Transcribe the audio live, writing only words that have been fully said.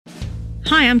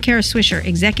Hi, I'm Kara Swisher,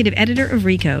 Executive Editor of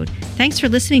Recode. Thanks for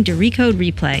listening to Recode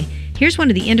Replay. Here's one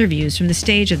of the interviews from the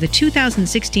stage of the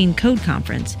 2016 Code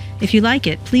Conference. If you like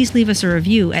it, please leave us a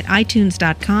review at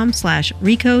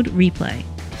itunes.com/RecodeReplay.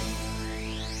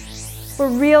 We're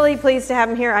really pleased to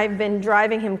have him here. I've been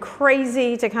driving him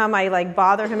crazy to come. I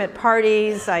bother him at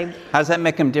parties. How does that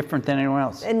make him different than anyone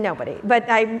else? Nobody, but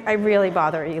I really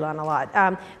bother Elon a lot.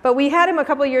 But we had him a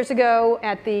couple of years ago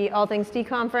at the All Things D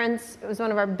conference. It was one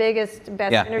of our biggest,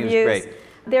 best interviews. He was great.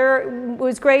 It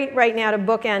was great right now to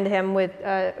bookend him with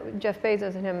Jeff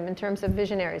Bezos and him in terms of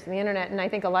visionaries in the internet. And I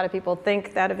think a lot of people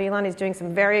think that of Elon. He's doing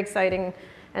some very exciting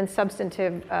and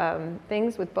substantive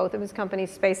things with both of his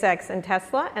companies, SpaceX and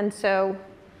Tesla. And so,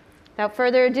 without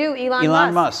further ado,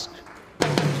 Elon Musk.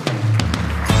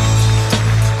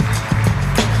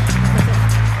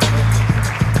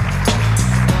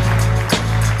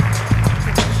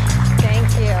 Thank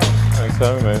you. Thanks for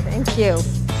having me. Thank you.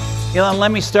 Elon,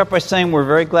 let me start by saying we're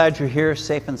very glad you're here,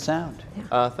 safe and sound.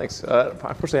 Thanks.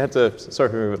 Unfortunately, I had to, sorry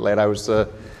for being a bit late. I was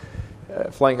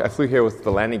I flew here with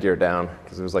the landing gear down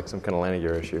because it was like some kind of landing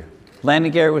gear issue.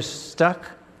 Landing gear was stuck?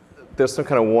 There's some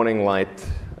kind of warning light,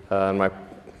 and my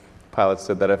pilot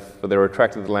said that if they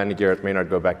retracted the landing gear, it may not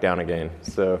go back down again.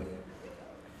 So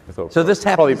I thought this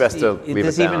probably happens best to leave it down.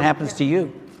 This even happens to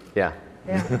you? Yeah.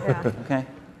 Yeah. Okay.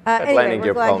 Had landing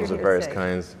gear problems of various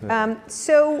kinds.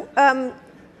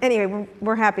 Anyway,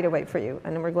 we're happy to wait for you,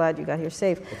 and we're glad you got here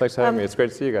safe. Well, thanks for having me. It's great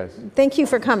to see you guys. Thank you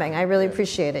for coming. I really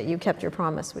appreciate it. You kept your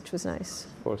promise, which was nice.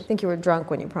 Of course. I think you were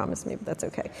drunk when you promised me, but that's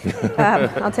okay.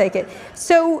 I'll take it.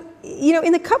 So,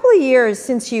 in the couple of years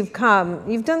since you've come,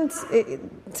 you've done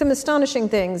some astonishing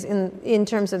things in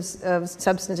terms of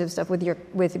substantive stuff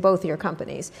with both your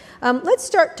companies. Let's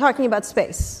start talking about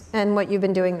space and what you've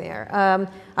been doing there.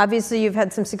 Obviously, you've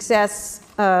had some success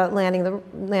landing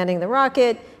the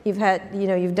rocket. You've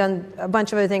done a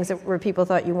bunch of other things where people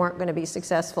thought you weren't going to be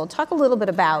successful. Talk a little bit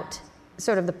about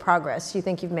sort of the progress you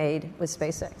think you've made with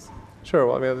SpaceX. Sure.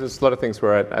 Well, I mean, there's a lot of things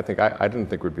where I think I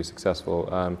didn't think we'd be successful.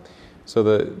 So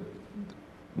the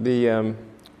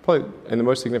probably and the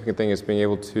most significant thing is being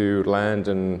able to land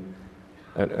an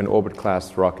orbit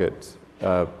class rocket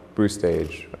boost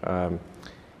stage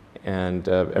and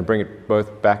bring it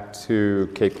both back to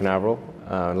Cape Canaveral,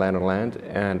 land on land,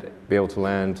 and be able to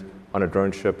land on a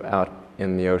drone ship out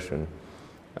in the ocean.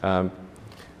 There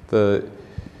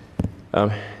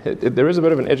is a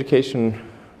bit of an education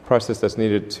process that's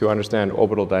needed to understand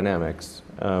orbital dynamics,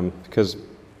 because a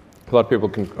lot of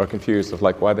people are confused of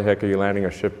why the heck are you landing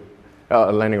a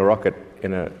rocket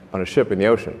on a ship in the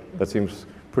ocean? That seems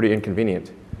pretty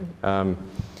inconvenient.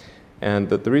 And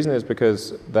the reason is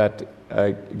because that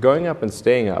going up and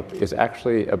staying up is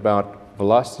actually about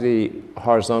velocity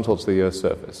horizontal to the Earth's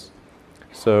surface.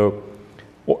 So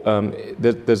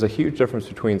there's a huge difference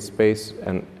between space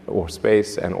and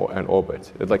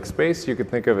orbit. Like space, you could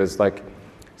think of as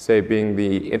say, being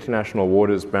the international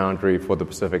waters boundary for the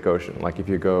Pacific Ocean. Like if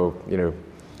you go,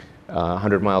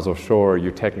 100 miles offshore,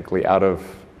 you're technically out of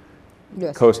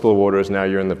coastal waters. Now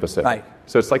you're in the Pacific. Right.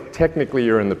 So it's like technically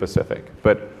you're in the Pacific,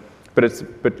 but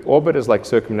orbit is like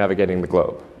circumnavigating the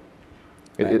globe.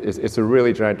 Right. It's a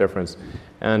really giant difference.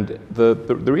 And the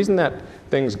reason that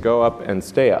things go up and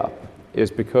stay up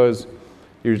is because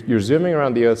you're zooming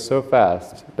around the Earth so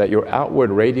fast that your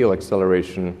outward radial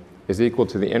acceleration is equal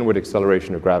to the inward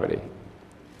acceleration of gravity.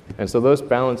 And so those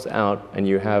balance out, and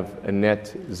you have a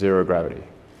net zero gravity.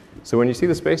 So when you see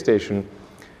the space station,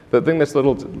 the thing that's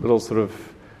little sort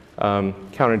of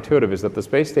counterintuitive is that the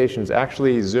space station is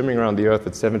actually zooming around the Earth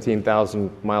at 17,000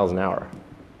 miles an hour.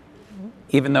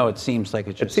 Even though it seems like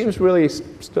it just... It seems really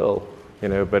still,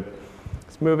 but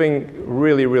it's moving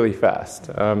really, really fast.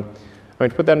 To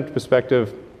put that into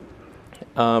perspective,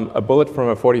 a bullet from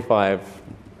a .45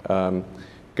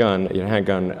 gun,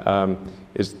 handgun,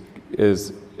 is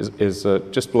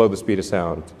just below the speed of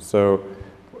sound. So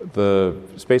the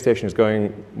space station is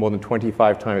going more than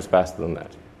 25 times faster than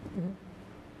that.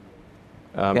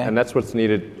 And that's what's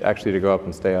needed actually to go up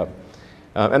and stay up.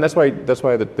 And that's why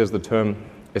there's the term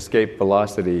escape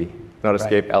velocity, not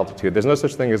escape altitude. There's no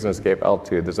such thing as an escape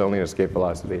altitude. There's only an escape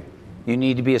velocity. You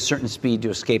need to be a certain speed to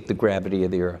escape the gravity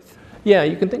of the Earth. Yeah,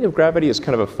 you can think of gravity as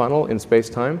kind of a funnel in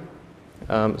space-time.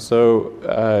 Or think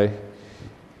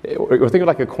of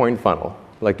like a coin funnel.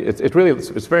 Like it's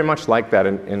very much like that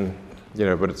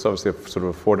but it's obviously a sort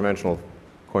of a four-dimensional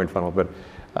coin funnel. But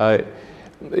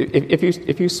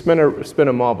if you spin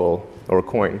a marble or a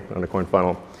coin on a coin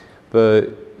funnel,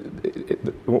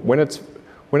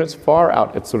 when it's far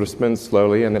out, it sort of spins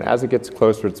slowly, and then as it gets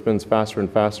closer, it spins faster and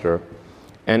faster.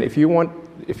 And if you want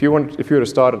if you were to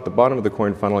start at the bottom of the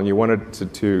coin funnel and you wanted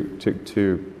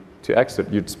to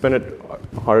exit, you'd spin it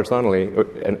horizontally,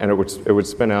 and it would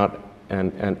spin out,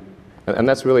 and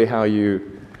that's really how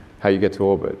you get to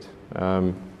orbit.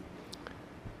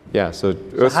 Yeah, so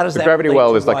how does the that gravity relate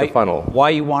well to is like a funnel.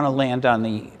 Why you want to land on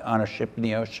a ship in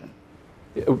the ocean?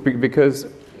 Because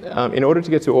in order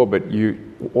to get to orbit,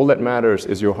 all that matters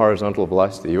is your horizontal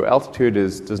velocity. Your altitude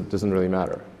doesn't really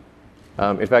matter.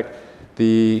 In fact,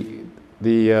 the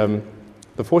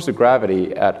force of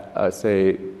gravity at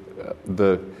say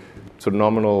the sort of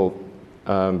nominal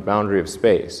boundary of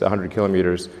space, 100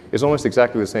 kilometers, is almost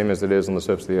exactly the same as it is on the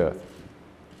surface of the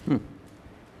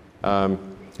Earth.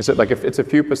 So like if it's a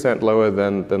few percent lower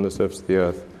than the surface of the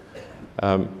Earth.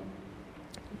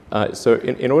 So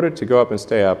in order to go up and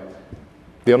stay up,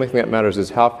 the only thing that matters is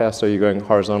how fast are you going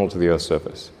horizontal to the Earth's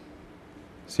surface.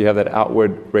 So you have that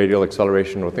outward radial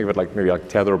acceleration, or think of it like maybe like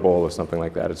tetherball or something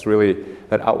like that. It's really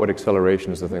that outward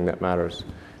acceleration is the thing that matters.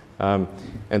 And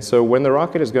so when the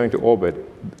rocket is going to orbit,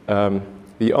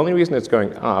 the only reason it's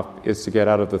going up is to get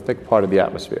out of the thick part of the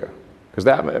atmosphere. Because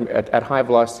at high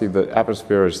velocity, the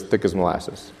atmosphere is thick as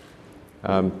molasses.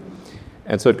 And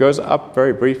so it goes up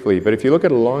very briefly, but if you look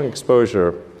at a long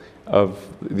exposure of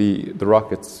the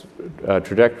rocket's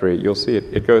trajectory, you'll see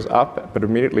it goes up, but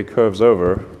immediately curves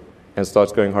over and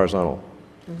starts going horizontal.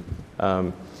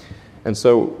 And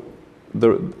so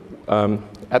at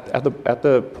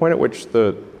the point at which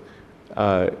the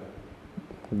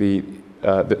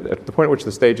point at which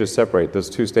the stages separate, there's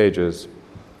two stages.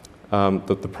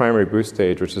 The primary boost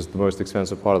stage, which is the most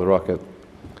expensive part of the rocket,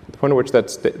 the point at which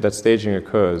that staging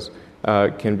occurs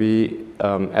can be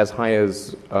as high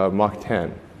as Mach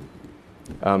 10.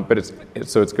 But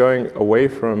it's going away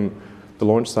from the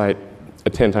launch site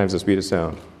at 10 times the speed of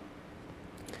sound.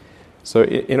 So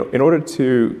in order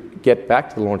to get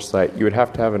back to the launch site, you would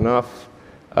have to have enough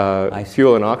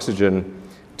fuel and oxygen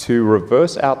to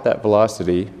reverse out that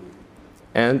velocity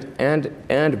and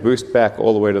boost back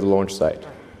all the way to the launch site.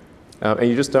 And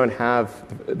you just don't have,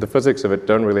 the physics of it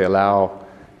don't really allow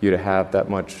you to have that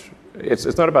much.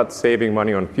 It's not about saving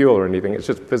money on fuel or anything, it's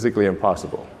just physically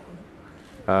impossible.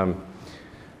 Because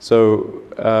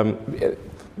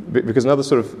another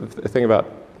sort of thing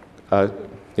about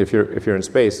if you're in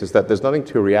space is that there's nothing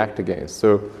to react against.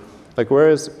 So, like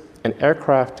whereas an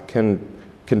aircraft can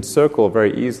circle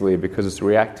very easily because it's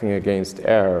reacting against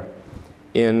air,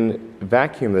 in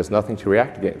vacuum there's nothing to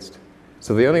react against.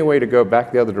 So the only way to go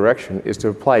back the other direction is to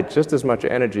apply just as much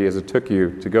energy as it took you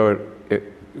to go.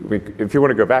 If you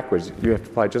want to go backwards, you have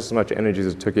to apply just as much energy as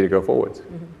it took you to go forwards.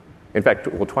 Mm-hmm. In fact,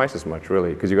 well, twice as much,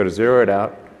 really, because you've got to zero it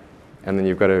out, and then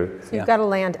you've got to... So you've got to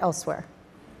land elsewhere.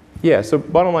 Yeah, so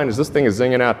bottom line is this thing is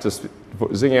zinging out to sea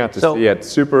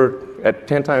at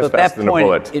 10 times faster than a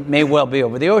bullet. It may well be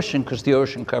over the ocean, because the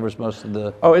ocean covers most of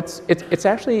the... Oh, it's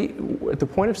actually, at the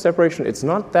point of separation, it's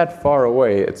not that far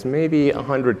away. It's maybe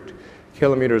 100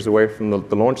 kilometers away from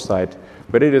the launch site,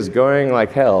 but it is going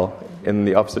like hell in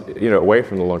the opposite, away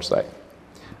from the launch site.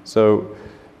 So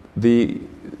the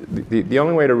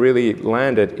only way to really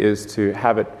land it is to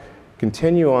have it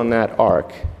continue on that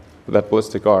arc, that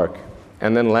ballistic arc,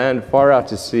 and then land far out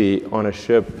to sea on a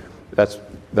ship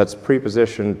that's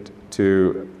pre-positioned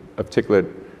to a particular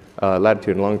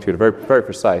latitude and longitude, very, very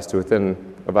precise, to within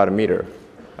about a meter.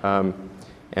 And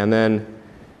then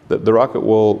the rocket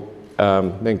will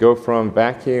then go from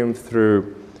vacuum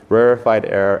through rarefied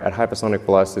air at hypersonic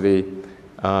velocity.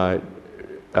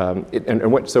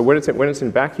 So when it's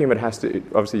in vacuum, it has to,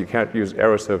 obviously you can't use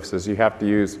aerosurfaces. You have to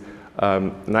use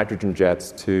nitrogen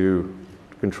jets to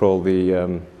control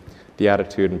the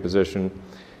attitude and position.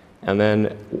 And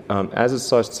then as it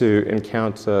starts to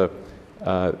encounter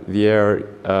the air,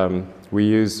 we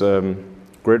use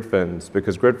grid fins,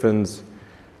 because grid fins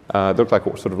look like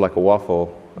sort of like a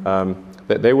waffle.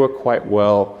 They work quite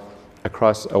well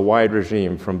across a wide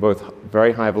regime, from both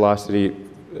very high velocity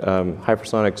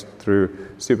hypersonics through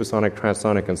supersonic,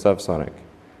 transonic, and subsonic.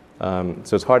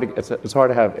 So it's hard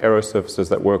to have aerosurfaces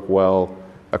that work well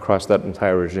across that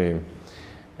entire regime.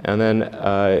 And then,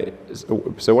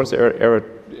 so once the air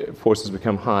forces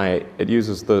become high, it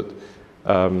uses the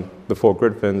four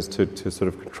grid fins to sort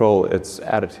of control its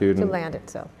attitude. To land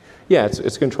itself. Yeah,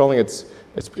 it's controlling it's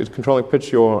controlling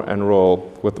pitch, yaw, and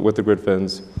roll with the grid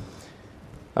fins.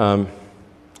 And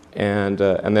then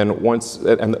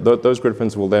those grid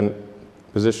fins will then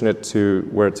position it to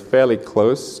where it's fairly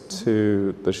close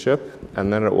to the ship,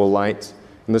 and then it will light,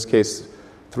 in this case,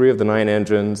 3 of the 9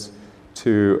 engines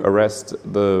to arrest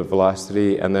the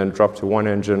velocity, and then drop to 1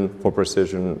 engine for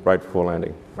precision right before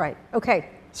landing. Right. Okay.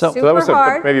 So Super that was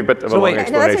hard. maybe a bit of a long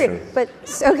explanation. No, that's okay. But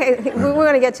okay, what we're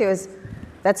going to get to is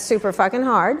That's super fucking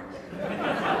hard.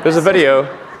 There's a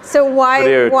video. So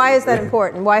why is that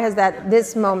important? Why has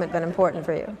this moment been important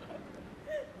for you?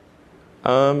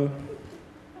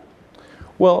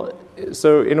 Well,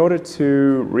 so in order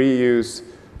to reuse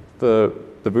the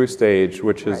boost stage,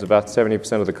 which is about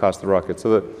 70% of the cost of the rocket,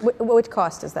 so that Which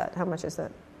cost is that? How much is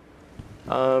that?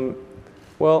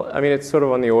 well, I mean, it's sort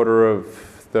of on the order of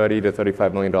 $30 to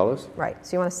 $35 million. Right.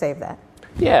 So you want to save that.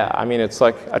 Yeah, I mean, it's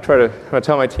like I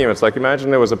tell my team, it's like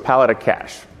imagine there was a pallet of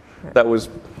cash that was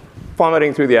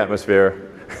plummeting through the atmosphere,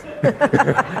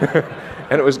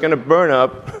 and it was going to burn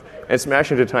up and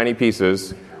smash into tiny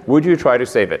pieces. Would you try to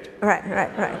save it? Right.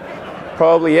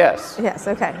 Probably yes. Yes.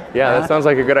 Okay. Yeah, that sounds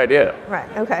like a good idea. Right.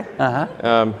 Okay.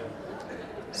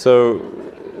 So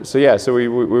we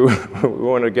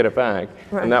want to get it back,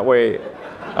 Right. and that way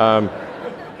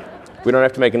we don't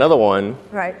have to make another one.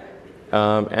 Right.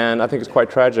 And I think it's quite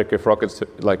tragic if rockets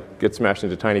get smashed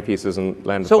into tiny pieces and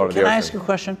land at the So bottom of the can ocean. I ask a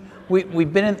question?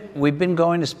 We've been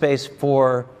going to space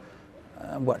for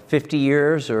 50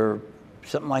 years or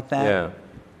something like that. Yeah.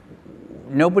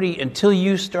 Nobody until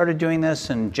you started doing this,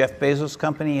 and Jeff Bezos'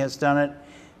 company has done it.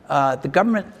 The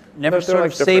government never They're sort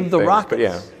like of different saved the things, but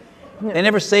rockets. yeah. They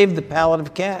never saved the pallet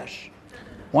of cash.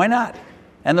 Why not?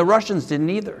 And the Russians didn't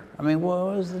either. I mean,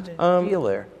 what was the deal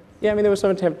there? Yeah, I mean, there was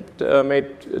some attempt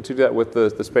made to do that with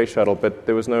the space shuttle, but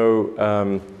there was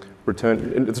no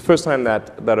return. It's the first time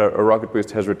that a rocket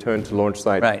boost has returned to launch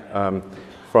site Right.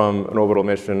 From an orbital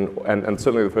mission, and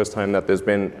certainly the first time that there's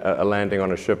been a landing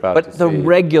on a ship out But to the sea.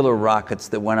 regular rockets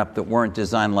that went up that weren't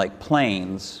designed like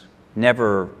planes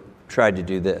never tried to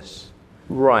do this.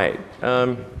 Right.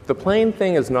 The plane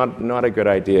thing is not a good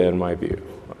idea in my view.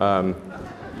 The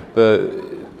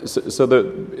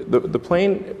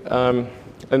plane,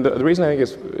 and the reason I think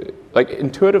is, like,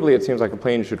 intuitively it seems like a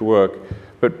plane should work,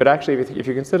 but actually if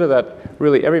you consider that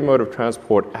really every mode of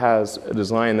transport has a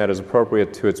design that is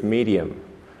appropriate to its medium.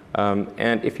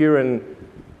 And if you're in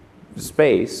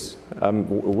space,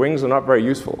 wings are not very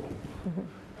useful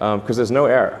because there's no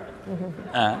air.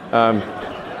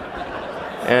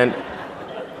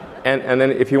 And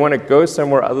then if you want to go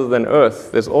somewhere other than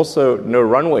Earth, there's also no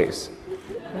runways.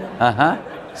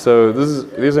 So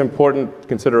these are important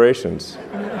considerations.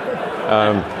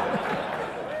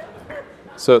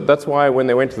 So that's why when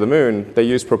they went to the moon, they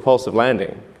used propulsive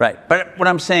landing. Right. But what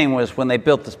I'm saying was when they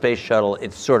built the space shuttle,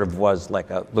 it sort of looked like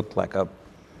a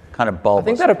kind of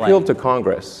bulbous I think that appealed to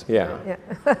Congress. Yeah.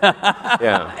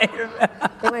 Yeah.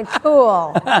 They went,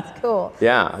 cool. That's cool.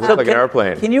 Yeah. It looked like an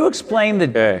airplane. Can you explain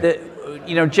Jeff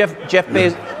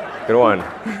Bezos? Good one.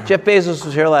 Jeff Bezos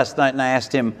was here last night, and I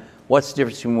asked him, what's the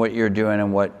difference between what you're doing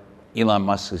and what Elon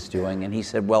Musk is doing? And he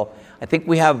said, well, I think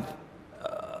we have,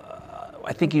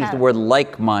 I think he used the word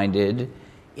like-minded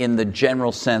in the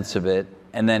general sense of it,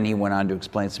 and then he went on to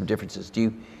explain some differences.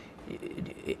 But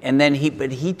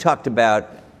he talked about,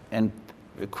 and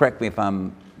correct me if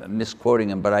I'm misquoting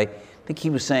him, but I think he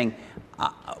was saying,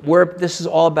 this is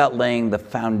all about laying the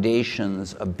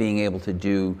foundations of being able to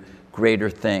do greater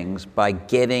things by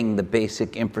getting the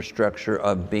basic infrastructure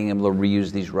of being able to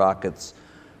reuse these rockets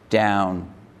down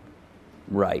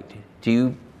right.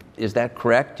 Is that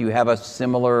correct? Do you have a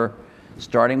similar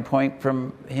starting point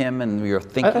from him and your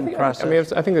thinking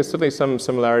process? I think there's certainly some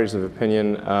similarities of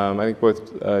opinion. I think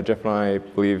both Jeff and I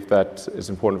believe that it's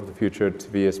important for the future to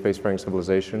be a spacefaring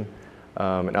civilization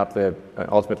and out there,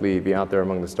 ultimately be out there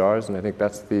among the stars. And I think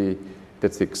that's the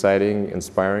exciting,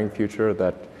 inspiring future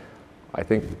that I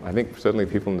think certainly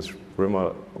people in this room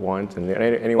want, and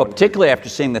anyone. Well, particularly after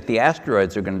seeing that the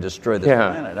asteroids are going to destroy this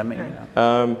planet. I mean,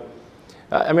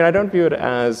 I don't view it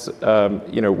as I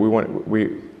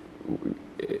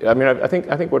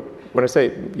think when I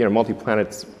say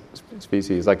multi-planet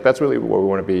species, like that's really what we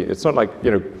want to be. It's not like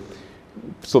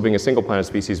still being a single planet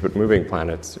species but moving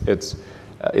planets. It's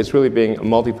really being a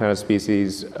multi-planet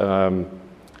species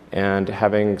and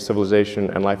having civilization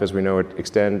and life as we know it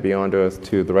extend beyond Earth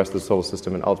to the rest of the solar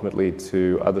system and ultimately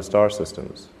to other star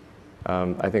systems.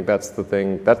 I think that's the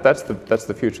thing. That's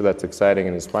the future that's exciting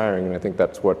and inspiring, and I think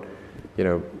that's what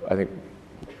you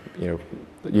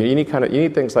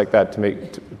need things like that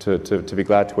to be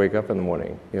glad to wake up in the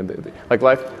morning. Like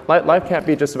life can't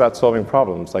be just about solving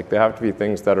problems. Like there have to be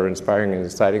things that are inspiring and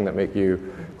exciting that make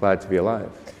you glad to be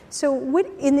alive. So what,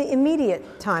 in the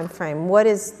immediate time frame, what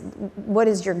is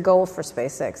your goal for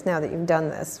SpaceX now that you've done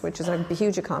this, which is a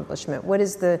huge accomplishment? What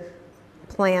is the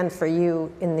plan for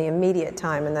you in the immediate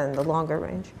time and then the longer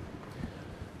range?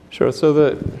 Sure.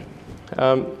 So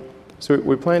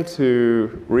we plan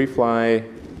to refly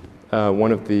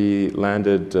one of the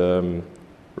landed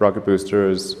rocket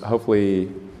boosters, hopefully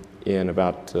in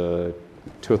about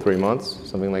 2 or 3 months,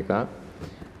 something like that.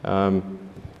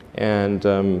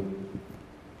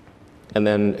 And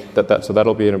then so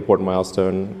that'll be an important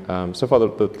milestone. So far,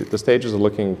 the stages are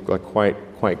looking like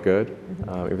quite good,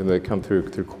 even though they come through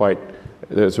quite.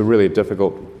 It's a really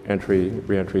difficult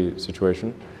re-entry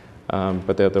situation,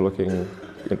 but they're looking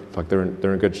like they're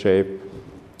in good shape.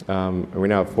 And we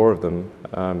now have 4 of them,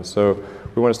 so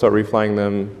we want to start reflying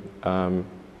them,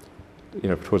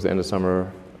 towards the end of summer,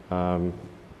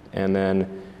 and then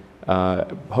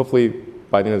hopefully.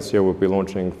 By the end of this year, we'll be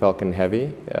launching Falcon Heavy,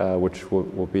 which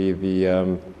will be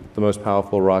the most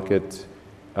powerful rocket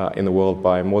in the world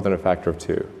by more than a factor of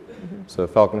 2. So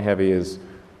Falcon Heavy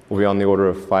will be on the order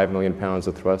of 5 million pounds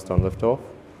of thrust on liftoff,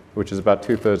 which is about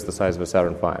 2/3 the size of a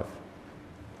Saturn V.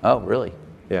 Oh, really?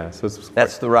 Yeah. So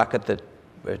that's the rocket that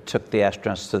took the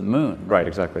astronauts to the moon. Right.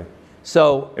 Exactly.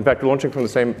 So, in fact, we're launching from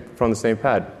the same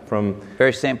pad, from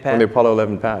the Apollo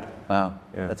 11 pad. Wow,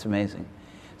 yeah. That's amazing.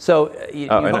 So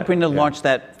you're hoping to launch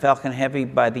that Falcon Heavy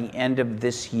by the end of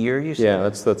this year, you said? Yeah,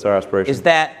 that's our aspiration.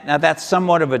 That's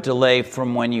somewhat of a delay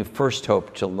from when you first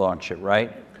hoped to launch it,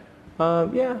 right?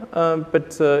 But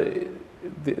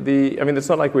it's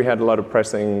not like we had a lot of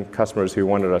pressing customers who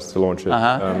wanted us to launch it.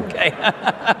 Okay.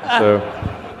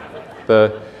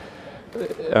 So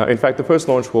in fact, the first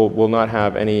launch will not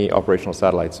have any operational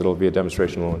satellites. It'll be a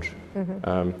demonstration launch.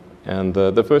 And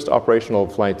the first operational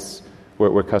flights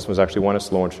where customers actually want us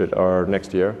to launch it are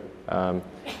next year.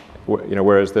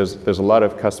 Whereas there's a lot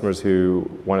of customers who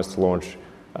want us to launch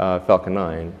Falcon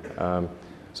 9.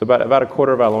 So about a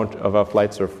quarter of our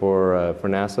flights are for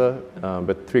NASA,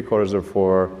 but 3/4 are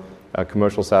for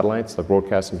commercial satellites, like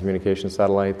broadcast and communication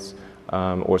satellites,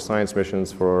 or science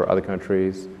missions for other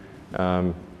countries.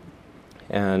 And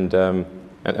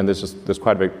there's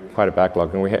quite a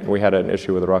backlog. And we had an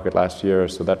issue with the rocket last year,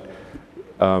 so that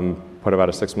put about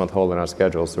a 6-month hole in our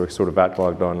schedule. So we're sort of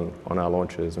backlogged on our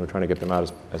launches, and we're trying to get them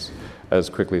out as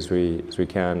quickly as we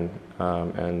can,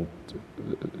 and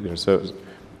service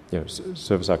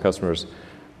our customers.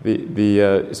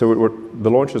 The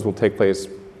launches will take place,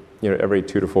 every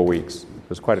 2 to 4 weeks.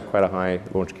 There's quite a high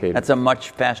launch cadence. That's a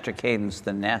much faster cadence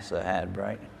than NASA had,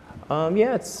 right?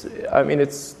 Yeah,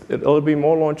 it'll be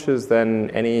more launches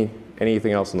than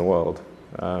anything else in the world.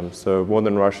 So more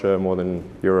than Russia, more than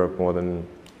Europe, more than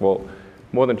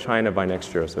China by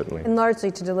next year, certainly. And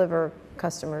largely to deliver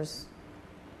customers'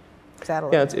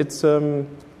 satellites. Yeah,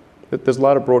 there's a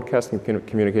lot of broadcast and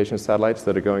communication satellites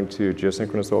that are going to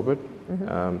geosynchronous orbit,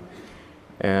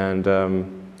 and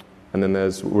then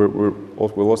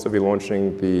we'll also be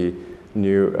launching the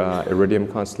new Iridium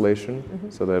constellation.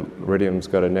 So that Iridium's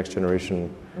got a next generation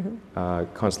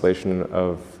constellation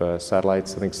of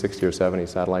satellites. I think 60 or 70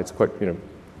 satellites, quite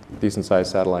decent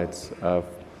sized satellites.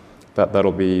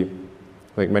 That'll be, I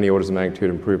think, many orders of magnitude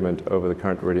improvement over the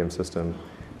current Iridium system.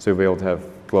 So we'll be able to have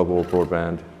global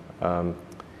broadband.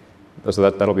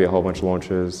 So that'll be a whole bunch of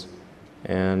launches,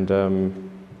 and then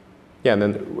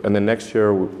next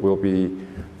year we'll be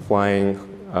flying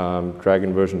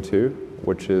Dragon version 2,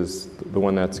 which is the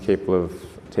one that's capable of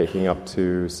taking up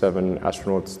to 7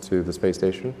 astronauts to the space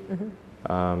station.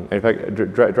 And in fact,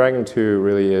 Dragon 2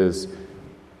 really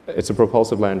it's a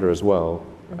propulsive lander as well,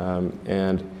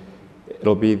 and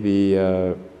it'll be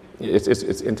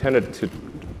it's intended to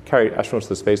carry astronauts to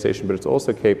the space station, but it's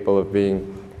also capable of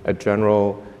being a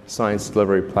general science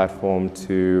delivery platform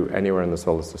to anywhere in the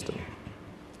solar system.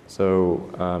 So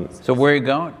where are you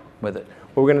going with it?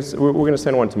 Well, we're going to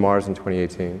send one to Mars in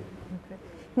 2018.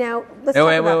 Now, let's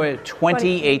talk about... Wait,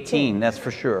 2018, that's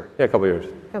for sure. Yeah, a couple of years.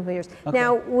 Okay.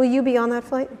 Now, will you be on that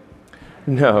flight?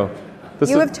 No.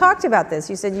 You have talked about this.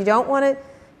 You said you want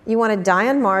to die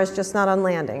on Mars, just not on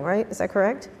landing, right? Is that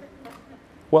correct?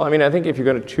 Well, I think if you're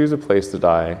going to choose a place to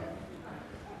die,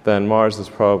 then Mars is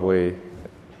probably,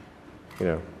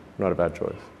 not a bad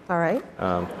choice. All right.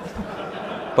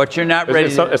 But you're not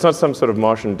ready. It's not some sort of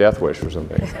Martian death wish or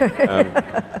something.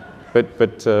 But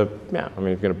if you're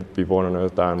going to be born on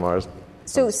Earth, die on Mars.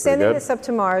 So sending this up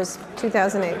to Mars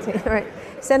 2018, right?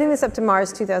 Sending this up to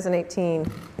Mars 2018,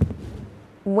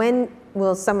 when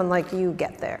will someone like you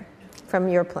get there from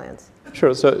your plans?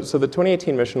 Sure. So the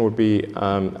 2018 mission would be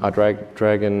our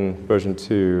Dragon version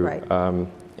 2. Right.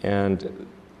 And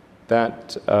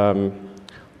that,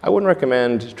 I wouldn't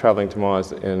recommend traveling to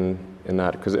Mars in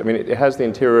that, because it has the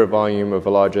interior volume of a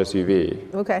large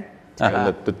SUV. Okay.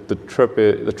 And the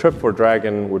trip for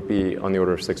Dragon would be on the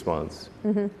order of 6 months.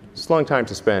 It's a long time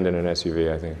to spend in an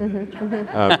SUV, I think.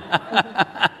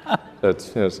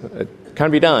 It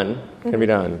can be done,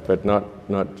 but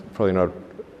probably not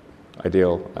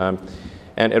ideal.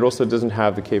 And it also doesn't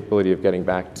have the capability of getting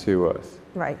back to Earth.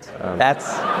 Right. That's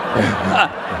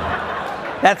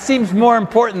that seems more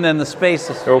important than the space.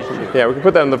 Yeah, we can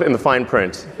put that in the fine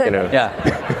print. You know. Yeah.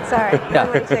 Sorry.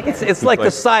 It's like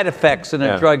the side effects in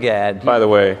a drug ad. By the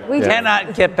way, We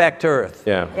cannot get back to Earth.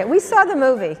 Yeah. Yeah, we saw the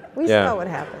movie. We Yeah. saw what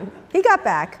happened. He got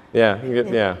back. Yeah.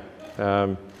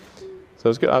 So it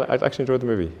was good. I actually enjoyed the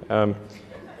movie.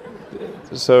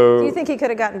 So. Do you think he could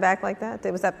have gotten back like that?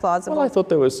 Was that plausible? Well, I thought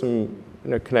there was some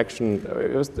connection.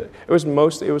 It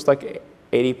was like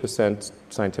 80%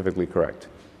 scientifically correct.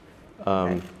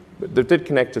 But it did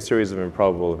connect a series of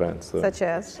improbable events. Such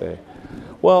as?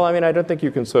 Well, I mean, I don't think you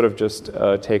can sort of just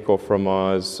take off from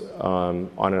Mars on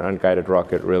an unguided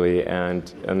rocket, really,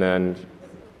 and then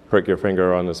prick your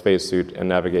finger on the spacesuit and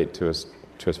navigate to a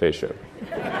spaceship.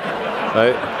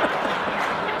 Right?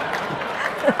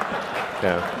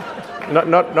 Yeah.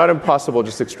 Not impossible,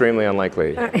 just extremely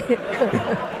unlikely.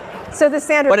 So the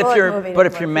Sandra Bullock movie. But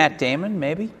if you're Matt Damon,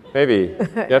 maybe. Maybe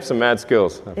you have some mad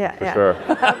skills, for sure.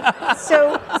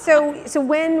 So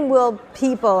when will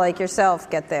people like yourself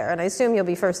get there? And I assume you'll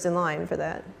be first in line for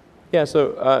that. Yeah.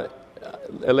 So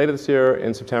later this year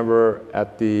in September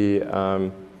at the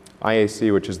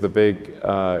IAC, which is the big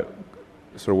sort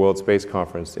of World Space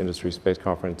Conference, industry space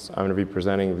conference, I'm going to be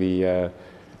presenting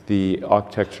the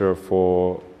architecture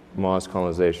for Mars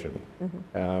colonization.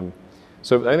 Mm-hmm.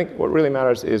 So I think what really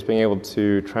matters is being able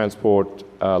to transport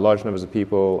large numbers of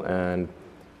people and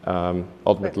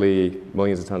ultimately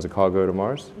millions of tons of cargo to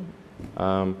Mars.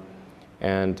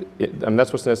 And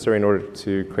that's what's necessary in order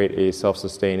to create a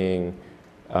self-sustaining,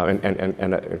 not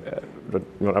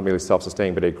merely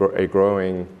self-sustaining, but a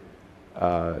growing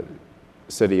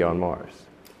city on Mars.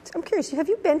 I'm curious, have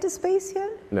you been to space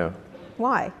yet? No.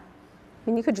 Why? I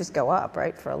mean, you could just go up,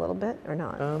 right, for a little bit, or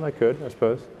not? I could, I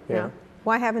suppose. Yeah.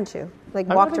 Why haven't you? Like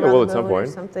I walked think I around will the at some moon or point.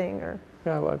 something, or?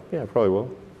 Yeah, well, yeah, probably will.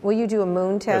 Will you do a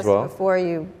moon test well. before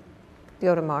you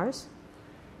go to Mars?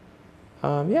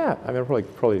 Yeah, I mean, I'll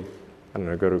probably, I don't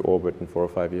know, go to orbit in 4 or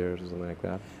 5 years or something like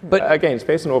that. But again,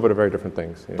 space and orbit are very different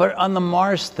things. You know? But on the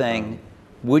Mars thing,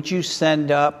 would you send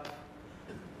up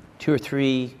 2 or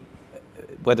 3,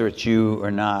 whether it's you or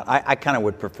not? I kind of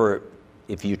would prefer it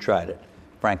if you tried it,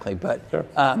 frankly, but Sure.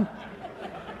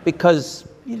 because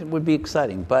it would be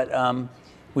exciting. But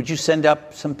would you send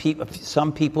up some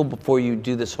people before you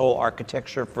do this whole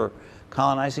architecture for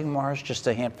colonizing Mars? Just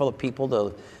a handful of people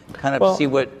to kind of see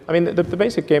what. I mean, the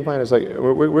basic game plan is like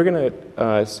we're going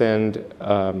to send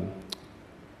a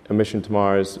mission to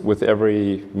Mars with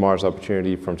every Mars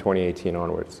opportunity from 2018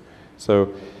 onwards.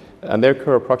 So, and they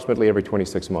occur approximately every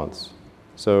 26 months.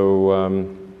 So,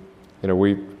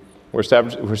 we're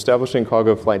establishing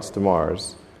cargo flights to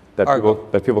Mars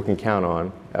that people can count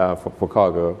on for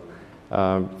cargo.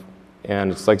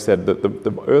 And it's like I said,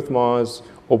 the Earth-Mars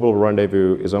orbital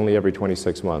rendezvous is only every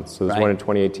 26 months. So there's one in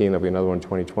 2018, there'll be another one in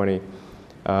 2020.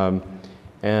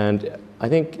 And I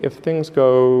think if things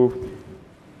go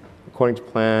according to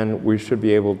plan, we should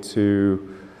be able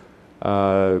to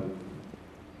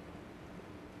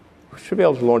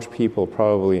launch people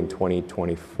probably in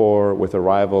 2024 with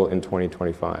arrival in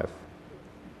 2025.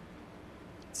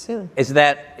 Soon. Is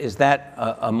that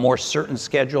a more certain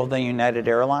schedule than United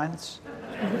Airlines?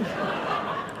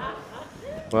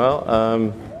 Well,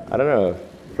 I don't know.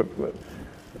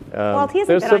 Well, he hasn't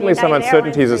there's been certainly on some United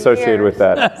uncertainties Airlines for associated with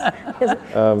years.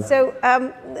 that. So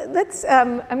let's.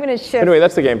 I'm going to shift. Anyway,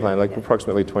 that's the game plan. Like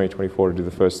approximately 2024 to do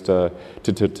the first to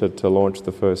launch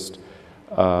the first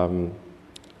of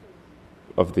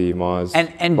the Mars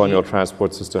colonial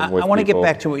transport system. I with want to get people.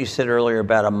 back to what you said earlier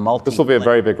about a multi. This will be a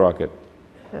very big rocket.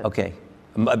 Okay,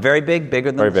 very big, bigger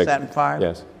than Very the big. Saturn V.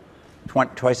 Yes.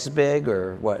 Twice as big,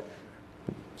 or what?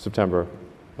 September,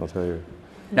 I'll tell you. You're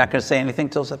not going to say anything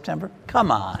till September? Come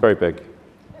on. Very big.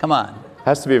 Come on.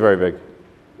 Has to be very big.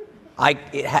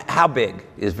 How big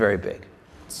is very big?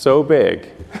 So big.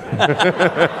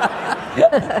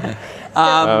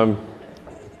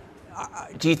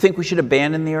 Do you think we should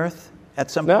abandon the Earth at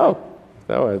some point?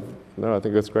 No, I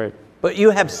think that's great. But you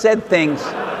have said things.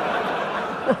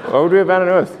 Why would we abandon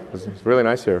Earth? It's really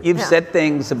nice here. You've said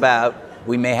things about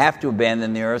we may have to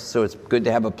abandon the Earth, so it's good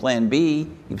to have a plan B.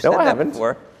 You've said No, I that haven't.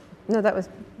 before. No, that was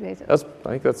Bezos. I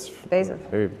think that's Bezos.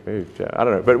 maybe I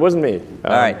don't know, but it wasn't me.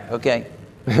 All right. Okay.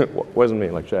 Wasn't me,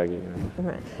 like Shaggy.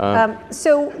 Right.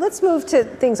 So let's move to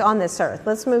things on this Earth.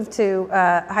 Let's move to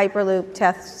Hyperloop,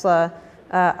 Tesla,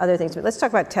 other things. But let's talk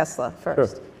about Tesla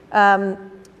first. Sure.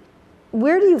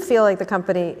 Where do you feel like the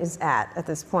company is at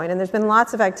this point? And there's been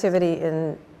lots of activity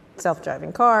in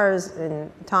self-driving cars, in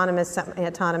autonomous,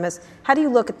 semi-autonomous. How do you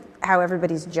look at how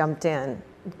everybody's jumped in?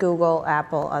 Google,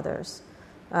 Apple, others,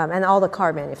 and all the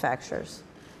car manufacturers.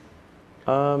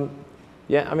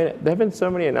 Yeah, I mean, there have been so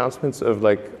many announcements of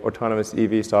like autonomous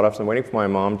EV startups. I'm waiting for my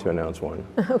mom to announce one.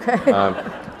 Okay.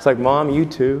 It's like, Mom, you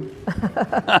too.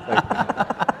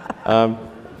 I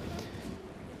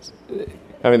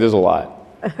mean, there's a lot.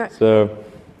 So,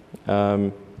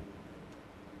 yeah,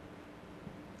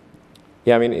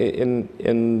 I mean, in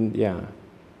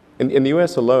the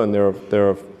U.S. alone, there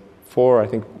are 4, I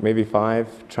think maybe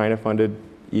 5 China-funded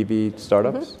EV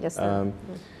startups. Yes,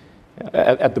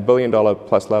 at the $1 billion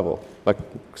plus level, like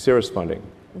serious funding.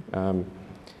 And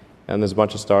there's a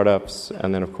bunch of startups,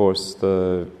 and then of course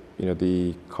the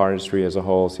car industry as a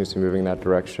whole seems to be moving in that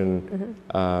direction.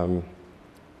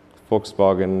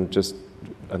 Volkswagen just,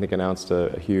 I think, announced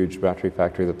a huge battery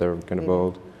factory that they're going to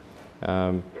build.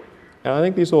 And I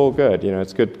think these are all good.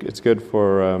 It's good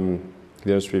for the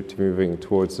industry to be moving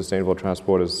towards sustainable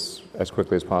transport as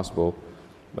quickly as possible.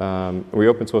 We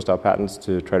open sourced our patents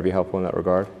to try to be helpful in that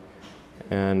regard.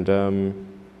 And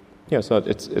so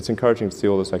it's encouraging to see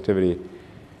all this activity.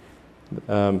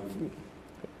 From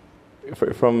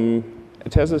a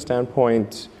Tesla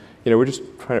standpoint,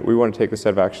 we want to take the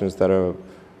set of actions that are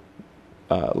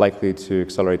likely to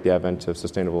accelerate the advent of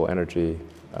sustainable energy.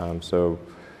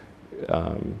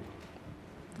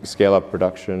 Scale up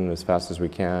production as fast as we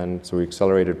can. So we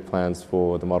accelerated plans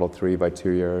for the Model 3 by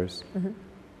 2 years.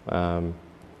 And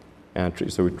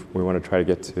so we want to try to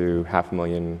get to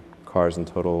 500,000 cars in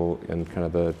total in kind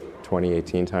of the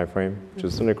 2018 timeframe, which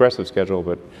is an aggressive schedule,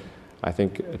 but I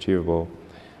think achievable.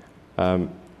 And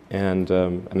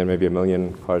then maybe 1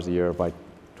 million cars a year by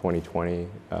 2020.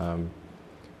 I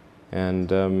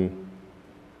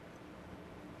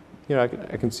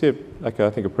can see I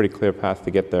think a pretty clear path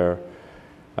to get there.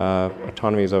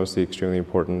 Autonomy is obviously extremely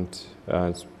important.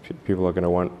 People are going to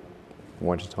want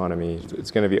autonomy.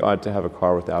 It's going to be odd to have a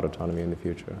car without autonomy in the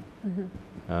future.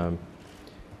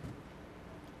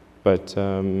 So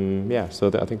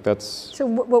I think that's. So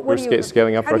what do you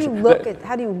scaling up? How do you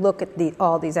look at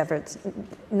all these efforts?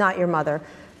 Not your mother,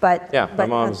 but my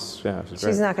mom's.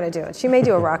 She's not going to do it. She may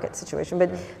do a rocket situation,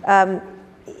 but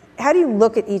how do you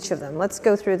look at each of them? Let's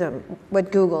go through them.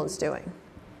 What Google is doing.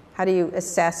 How do you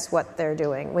assess what they're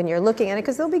doing when you're looking at it?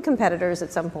 Because there'll be competitors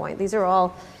at some point. These are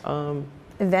all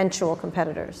eventual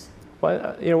competitors.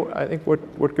 Well, I think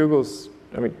what Google's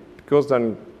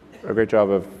done a great job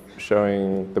of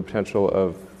showing the potential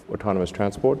of autonomous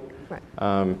transport. Right.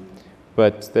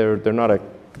 But they're not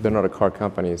a car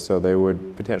company, so they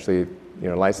would potentially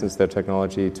license their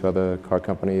technology to other car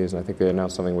companies. And I think they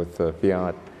announced something with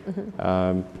Fiat.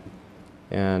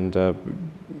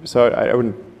 So I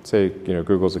wouldn't say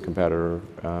Google's a competitor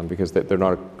because they're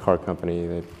not a car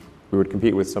company. We would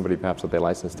compete with somebody perhaps that they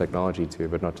license technology to,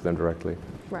 but not to them directly.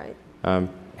 Right.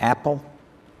 Apple?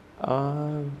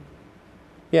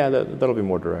 Yeah, that'll be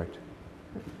more direct.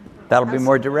 That'll be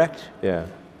more direct? Yeah.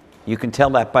 You can tell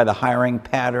that by the hiring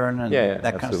pattern and that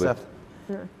absolutely. kind of stuff?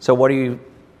 Yeah. So what do you...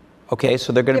 Okay,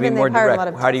 so they're going to be more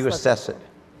direct. How do you assess it?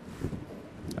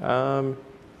 I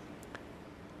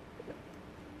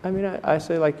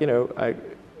say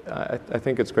I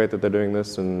think it's great that they're doing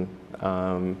this, and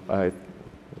I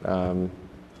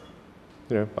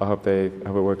hope it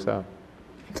works out.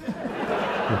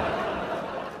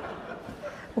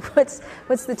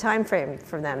 What's the time frame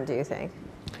for them, do you think?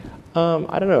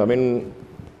 I don't know.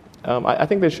 I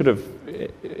think they should have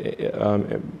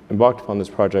embarked upon this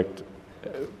project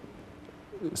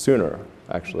sooner,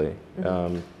 actually.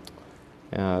 But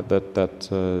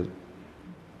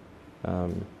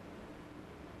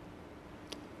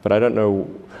I don't know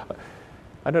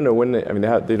when they.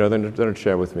 They don't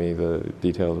share with me the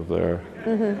details of their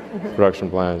production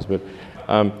plans. But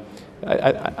I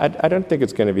don't think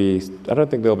it's going to be. I don't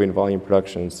think they'll be in volume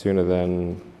production sooner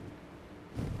than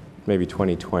maybe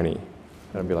 2020.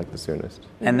 That'd be like the soonest.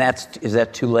 And is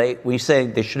that too late? When you say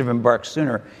they should have embarked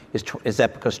sooner, is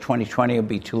that because 2020 will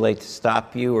be too late to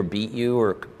stop you or beat you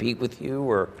or compete with you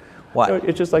or what? No,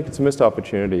 it's just like it's a missed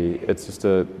opportunity. It's just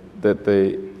it'll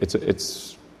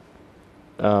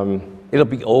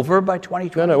be over by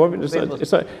 2020? No,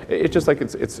 it's not. It's just like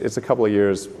it's a couple of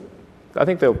years. I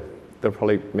think they'll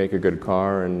probably make a good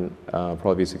car and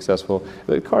probably be successful.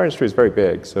 The car industry is very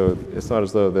big, so it's not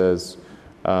as though there's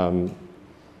one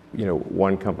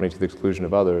company to the exclusion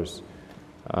of others.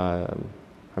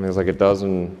 There's like a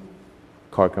dozen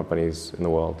car companies in the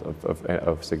world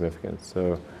of significance.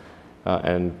 So,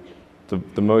 and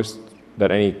the most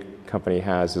that any company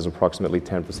has is approximately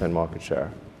 10% market share.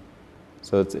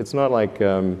 So it's not like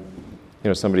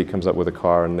somebody comes up with a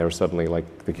car and they're suddenly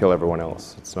they kill everyone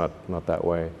else. It's not that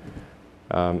way.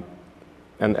 And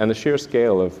the sheer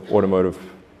scale of automotive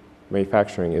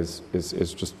manufacturing is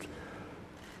just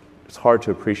it's hard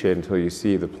to appreciate until you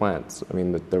see the plants. I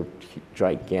mean, they're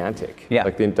gigantic. Yeah,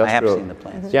 like the industrial, I have seen the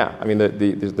plants. Yeah, I mean,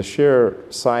 the sheer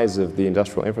size of the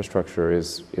industrial infrastructure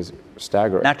is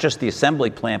staggering. Not just the assembly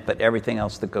plant, but everything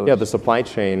else that goes. Yeah, the supply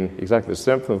chain, exactly. The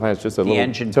assembly plant is just a little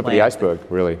engine tip of the plant. iceberg,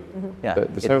 really. Yeah, The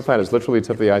assembly plant is literally tip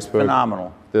of the iceberg.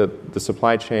 phenomenal. The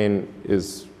supply chain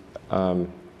is,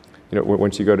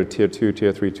 once you go to tier 2,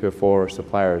 tier 3, tier 4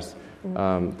 suppliers,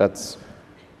 that's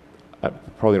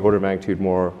probably an order of magnitude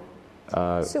more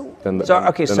than the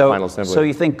final assembly. So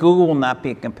you think Google will not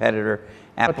be a competitor?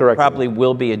 Apple directly. probably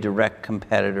will be a direct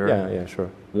competitor. Yeah, sure.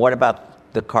 What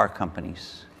about the car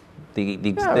companies? The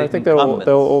I think they'll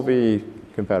all be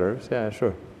competitors. Yeah,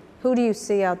 sure. Who do you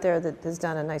see out there that has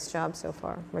done a nice job so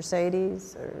far?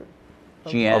 Mercedes or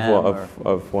GM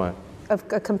Of what? of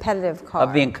a competitive car?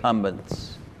 of the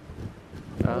incumbents.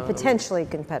 A potentially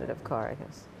competitive car, I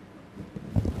guess.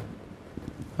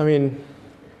 I mean,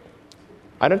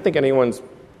 I don't think any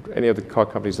of the car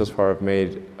companies thus far have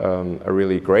made a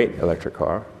really great electric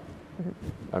car.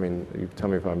 I mean, you tell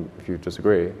me if you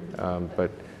disagree,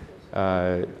 but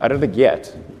I don't think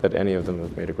yet that any of them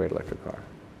have made a great electric car.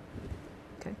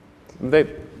 Okay. They,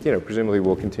 presumably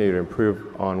will continue to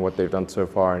improve on what they've done so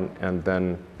far, and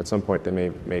then at some point they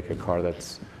may make a car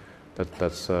that's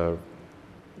a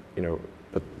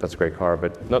great car,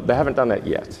 but no, they haven't done that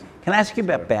yet. Can I ask you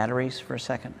about batteries for a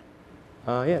second?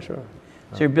 Yeah, sure.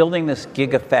 So you're building this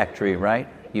gigafactory, right?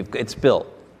 It's built.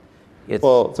 It's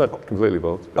not completely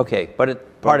built. okay,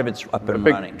 but part of it's up A and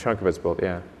big running. chunk of it's built,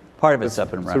 yeah. Part of it's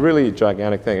up and It's a running. really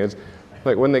gigantic thing. It's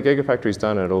like when the Gigafactory's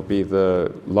done, it'll be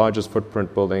the largest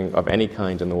footprint building of any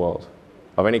kind in the world.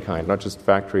 Of any kind, not just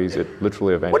factories,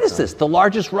 literally of any What is kind. this? The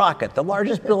largest rocket, the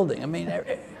largest building? I mean,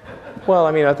 Well,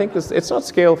 I mean, I think it's not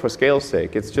scale for scale's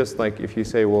sake. It's just like if you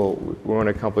say, well, we want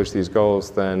to accomplish these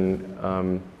goals, then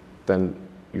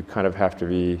you kind of have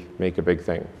to make a big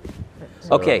thing.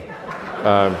 okay.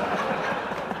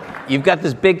 You've got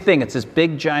this big thing. It's this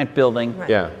big, giant building. Right.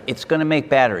 Yeah. It's going to make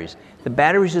batteries. The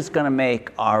batteries it's going to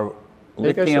make are We're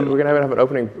lithium. going to have an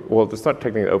opening. Well, it's not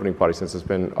technically an opening party since it's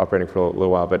been operating for a little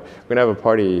while, but we're going to have a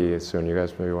party soon. You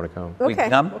guys maybe want to come? We Okay. can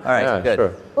come? All right, Yeah, good.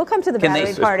 sure. We'll come to the Can they- battery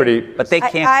it's party. pretty- But they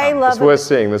can't I come. love It's worth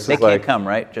seeing. This They is can't like come,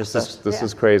 right? Just this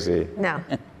is crazy. No.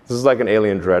 This is like an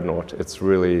alien dreadnought. It's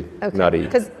really nutty.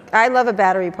 Because I love a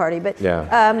battery party, but Yeah.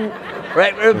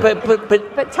 right,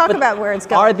 but talk about where it's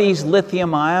going. Are these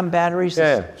lithium-ion batteries?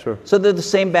 Yeah, sure. So they're the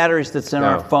same batteries that's in No.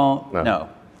 our phone? No.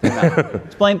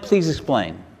 they're not. Please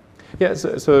explain. Yeah.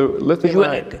 So lithium.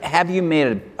 Have you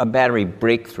made a battery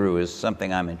breakthrough is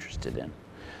something I'm interested in.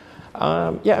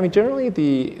 Yeah, I mean, generally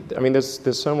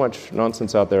there's so much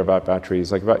nonsense out there about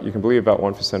batteries. Like you can believe about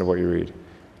 1% of what you read.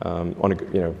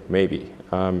 Maybe.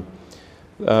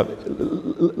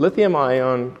 Lithium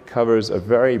ion covers a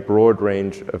very broad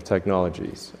range of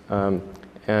technologies,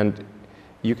 and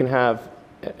you can have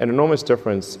an enormous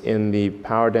difference in the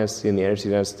power density and the energy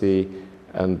density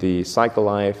and the cycle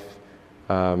life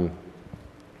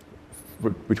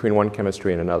between one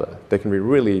chemistry and another. They can be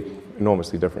really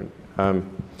enormously different.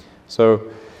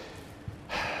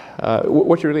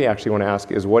 What you really actually want to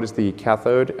ask is what is the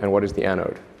cathode and what is the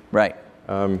anode? Right.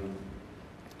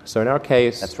 So in our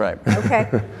case, That's right. Okay.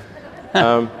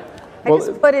 well, I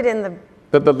just put it in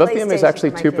the the lithium is PlayStation actually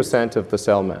for my kids. 2% of the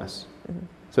cell mass.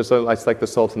 So it's like the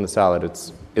salt in the salad.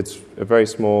 It's a very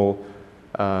small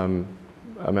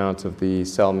amount of the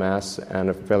cell mass and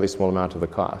a fairly small amount of the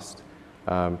cost.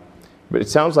 But it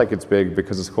sounds like it's big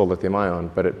because it's called lithium ion,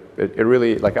 but it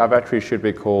really, like our battery should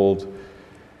be called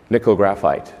nickel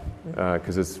graphite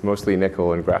because it's mostly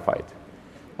nickel and graphite.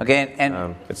 Okay,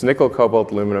 and It's nickel,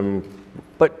 cobalt, aluminum,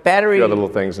 but a battery few other little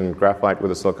things, and graphite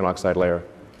with a silicon oxide layer.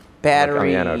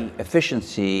 battery on the anode.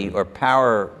 efficiency or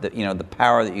power that the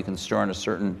power that you can store in a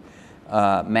certain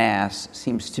mass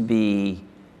seems to be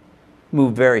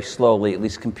moved very slowly, at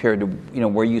least compared to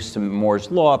we're used to Moore's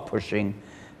law pushing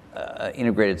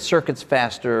integrated circuits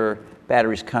faster.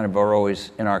 Batteries kind of are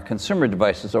always in our consumer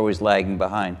devices always lagging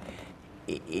behind.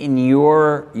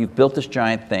 You've built this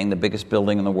giant thing, the biggest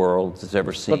building in the world has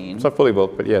ever seen. It's not fully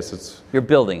built, but yes, it's You're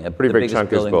building pretty the big biggest chunk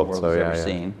is building the built. world So has yeah, ever yeah,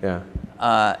 seen.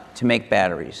 yeah. To make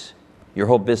batteries. Your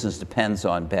whole business depends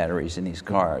on batteries in these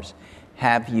cars.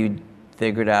 Have you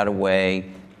figured out a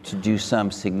way to do some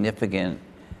significant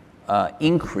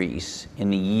increase in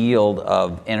the yield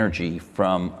of energy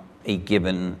from a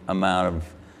given amount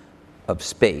of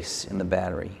space in the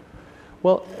battery?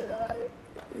 Well,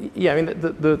 yeah, I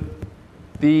mean,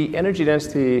 the energy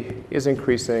density is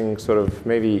increasing sort of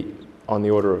maybe on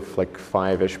the order of like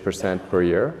 5-ish% per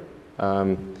year.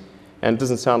 And it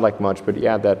doesn't sound like much, but you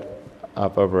add that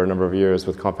up over a number of years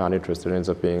with compound interest. It ends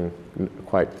up being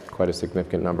quite a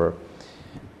significant number.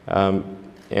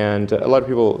 And a lot of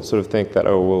people sort of think that,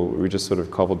 oh, well, we just sort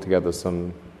of cobbled together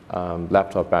some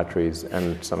laptop batteries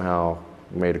and somehow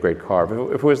made a great car.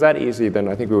 If it was that easy, then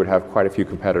I think we would have quite a few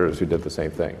competitors who did the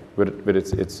same thing. But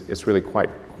it's really quite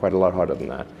a lot harder than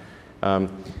that.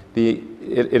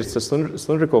 It's a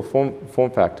cylindrical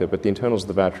form factor, but the internals of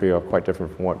the battery are quite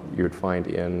different from what you would find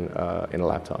in a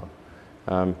laptop.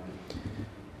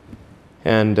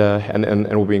 And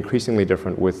will be increasingly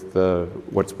different with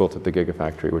what's built at the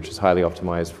Gigafactory, which is highly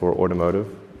optimized for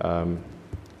automotive,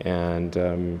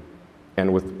 and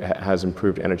has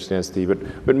improved energy density.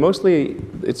 But mostly,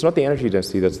 it's not the energy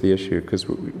density that's the issue, because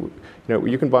you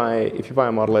can if you buy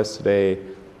a Model S today,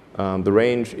 the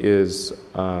range is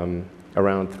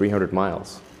around 300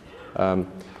 miles, and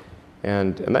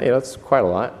that's quite a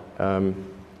lot.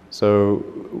 So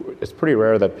it's pretty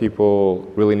rare that people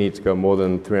really need to go more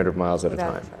than 300 miles at a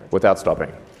time without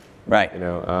stopping. Right.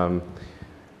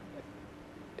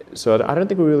 So I don't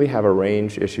think we really have a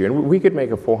range issue. And we could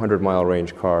make a 400-mile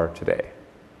range car today.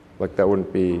 Like, that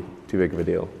wouldn't be too big of a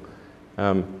deal.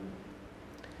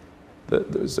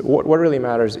 What really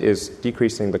matters is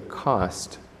decreasing the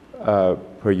cost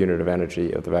per unit of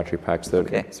energy of the battery pack so you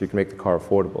can make the car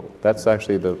affordable. That's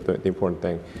actually the important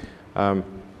thing.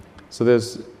 So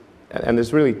there's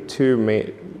really two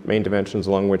main dimensions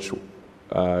along which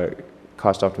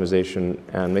cost optimization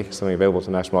and making something available to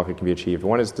the mass market can be achieved.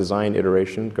 One is design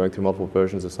iteration, going through multiple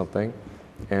versions of something,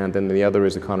 and then the other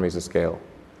is economies of scale.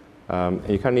 And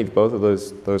you kind of need both of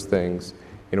those things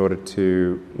in order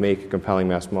to make a compelling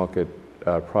mass market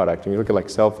product. And you look at like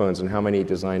cell phones and how many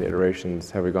design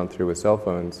iterations have we gone through with cell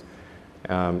phones,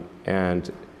 and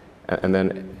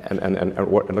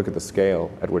look at the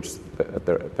scale at which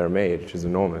they're made, which is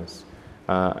enormous.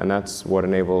 And that's what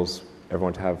enables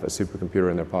everyone to have a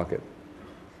supercomputer in their pocket.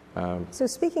 So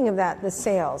speaking of that, the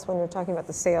sales, when we're talking about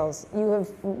the sales, you have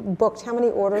booked how many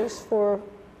orders for?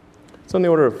 It's on the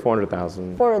order of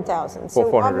 400,000. 400,000.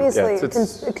 So obviously,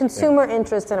 consumer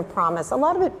interest and a promise. A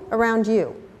lot of it around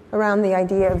you, around the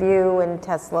idea of you and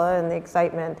Tesla and the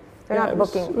excitement. They're not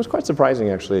booking. It was quite surprising,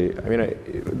 actually. I mean,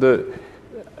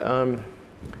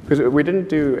 because we didn't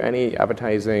do any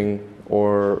advertising,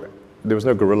 or there was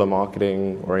no guerrilla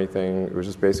marketing or anything. It was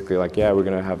just basically like, yeah, we're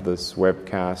going to have this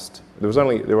webcast. There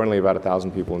were only about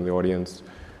 1,000 people in the audience,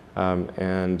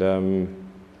 and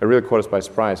it really caught us by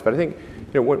surprise. But I think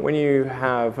when you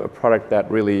have a product that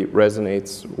really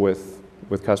resonates with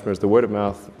customers, the word of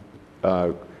mouth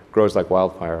grows like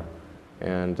wildfire,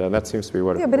 and that seems to be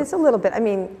what. Yeah, but it's a little bit. I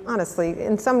mean, honestly,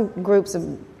 in some groups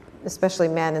of, especially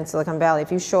men in Silicon Valley,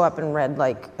 if you show up and read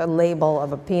like a label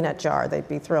of a peanut jar, they'd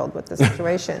be thrilled with the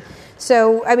situation.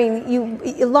 So, I mean,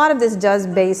 a lot of this does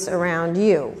base around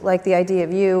you, like the idea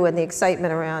of you and the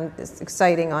excitement around this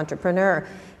exciting entrepreneur.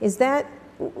 Is that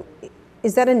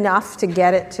enough to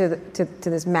get it to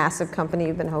this massive company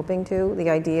you've been hoping to?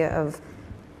 The idea of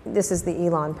this is the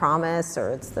Elon promise, or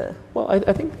it's the... Well,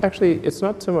 I think actually it's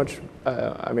not so much,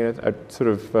 I mean, I sort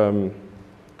of...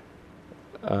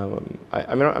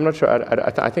 I mean, I'm not sure.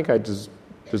 I think I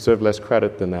deserve less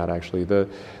credit than that. Actually,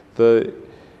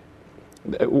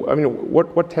 I mean,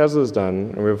 what Tesla's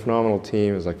done, and we have a phenomenal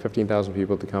team. There's like 15,000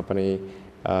 people at the company.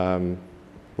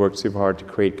 Worked super hard to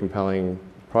create compelling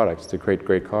products, to create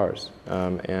great cars.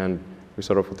 And we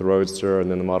started off with the Roadster, and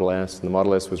then the Model S. And the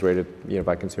Model S was rated,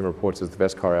 by Consumer Reports as the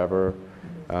best car ever.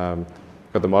 Got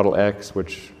the Model X,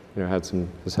 which has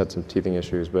had some teething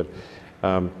issues, but.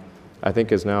 I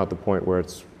think is now at the point where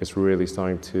it's really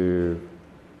starting to.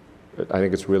 I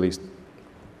think it's really,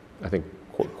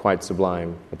 quite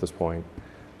sublime at this point,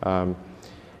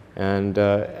 and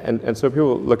so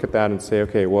people look at that and say,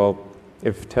 okay, well,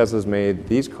 if Tesla's made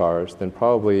these cars, then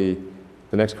probably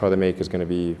the next car they make is going to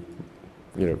be,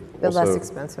 the also, less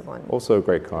expensive one. Also a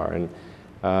great car, and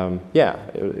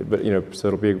but so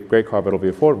it'll be a great car, but it'll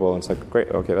be affordable. And it's like, great,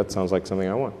 okay, that sounds like something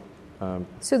I want.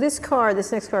 So this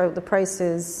next car, the price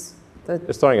is.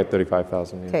 It's starting at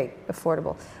 $35,000. Yeah. Okay,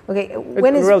 affordable. Okay,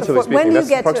 when do you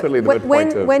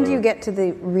get to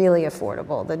the really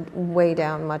affordable, the way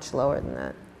down, much lower than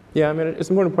that? Yeah, I mean,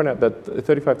 it's important to point out that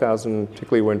 $35,000,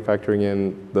 particularly when factoring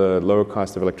in the lower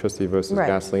cost of electricity versus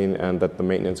gasoline, and that the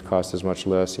maintenance cost is much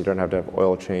less. You don't have to have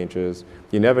oil changes.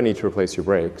 You never need to replace your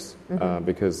brakes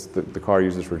because the car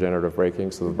uses regenerative braking,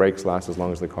 so the brakes last as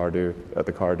long as the car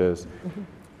does.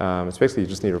 It's basically you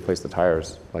just need to replace the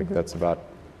tires. That's about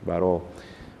all.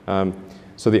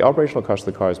 So the operational cost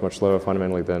of the car is much lower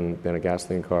fundamentally than a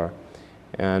gasoline car,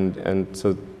 and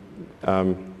so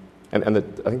I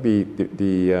think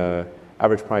the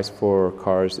average price for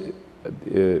cars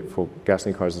for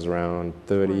gasoline cars is around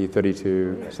 30,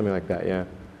 32, something like that, yeah.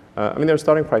 I mean, there are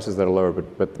starting prices that are lower,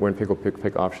 but when people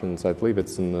pick options, I believe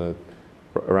it's in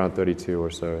around 32 or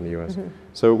so in the U.S.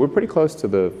 So we're pretty close to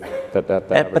that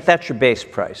average. But that's your base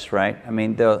price, right? I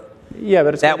mean, yeah,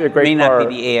 but it's going to be a great car. That may car. not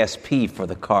be the ASP for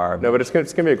the car. No, but it's going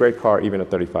to be a great car even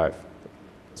at 35.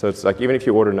 So it's like even if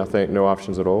you order nothing, no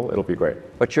options at all, it'll be great.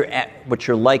 But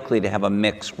you're likely to have a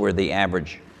mix where the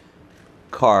average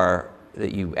car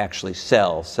that you actually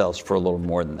sells for a little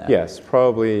more than that. Yes,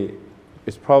 probably.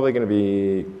 It's probably going to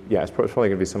be it's probably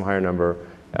going to be some higher number.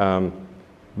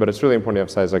 But it's really important to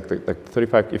emphasize, like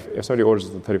 35. If somebody orders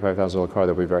the $35,000 car,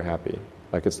 they'll be very happy.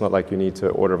 Like it's not like you need to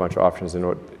order a bunch of options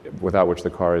without which the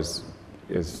car is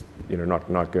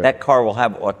not good. That car will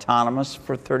have autonomous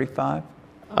for 35.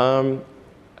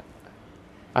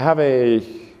 I have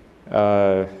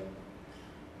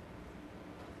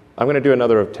I'm going to do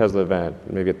another Tesla event,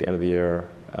 maybe at the end of the year.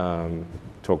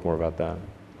 Talk more about that.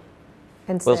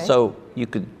 And Well, say? so you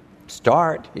could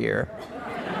start here.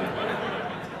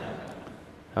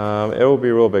 It will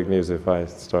be real big news if I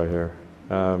start here.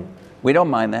 We don't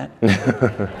mind that.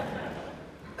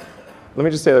 Let me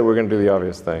just say that we're going to do the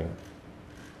obvious thing.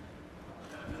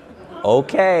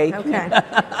 Okay. Okay,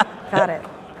 got it.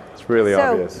 It's really So-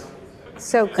 obvious.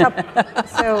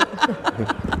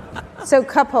 So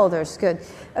cup holders, good.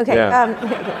 Okay. Yeah.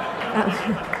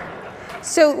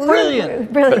 So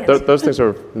Brilliant. brilliant. Those things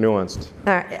are nuanced.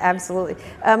 All right, absolutely.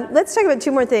 Let's talk about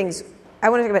two more things. I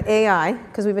want to talk about AI,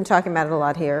 because we've been talking about it a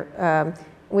lot here,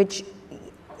 which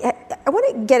I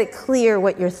want to get it clear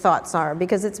what your thoughts are,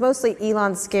 because it's mostly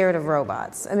Elon's scared of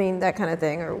robots. I mean, that kind of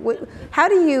thing. Or how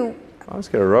do you... I'm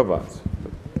scared of robots.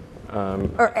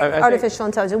 Or I think- artificial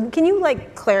intelligence. Can you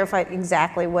clarify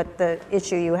exactly what the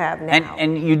issue you have now?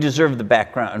 And you deserve the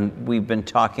background. We've been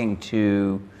talking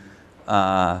to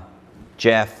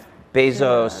Jeff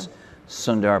Bezos,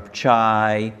 Sundar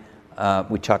Pichai.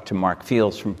 We talked to Mark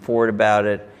Fields from Ford about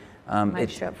it. Might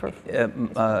show up for the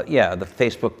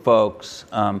Facebook folks.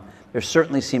 There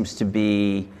certainly seems to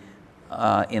be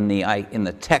in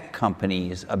the tech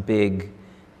companies a big,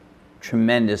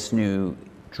 tremendous new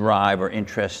drive or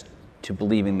interest to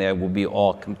believing they will be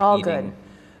all competing good.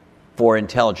 for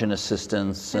intelligent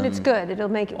assistance. And it's good. It'll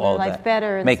make all your life that.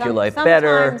 better. And Make your life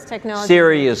better. sometimes technology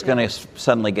Siri makes is going to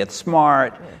suddenly get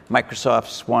smart.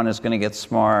 Microsoft's one is going to get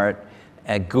smart.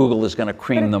 Google is going to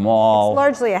cream them all. It's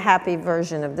largely a happy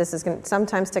version of this.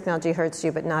 Sometimes technology hurts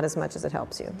you, but not as much as it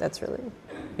helps you. That's really...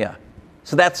 Yeah.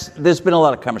 So there's been a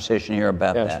lot of conversation here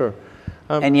about that. Yeah, sure.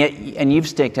 And you've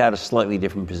staked out a slightly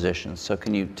different position. So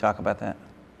can you talk about that?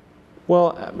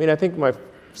 Well, I mean, I think my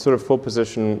sort of full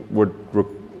position would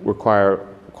require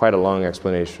quite a long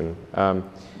explanation. I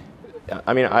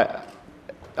mean, I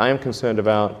am concerned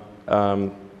about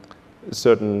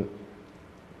certain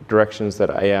directions that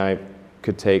AI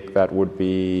could take that would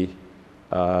be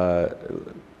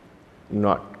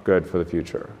not good for the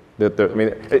future. I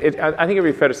mean, I think it would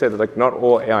be fair to say that not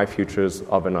all AI futures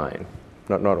are benign,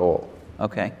 not all.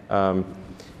 Okay.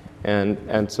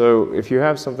 And so if you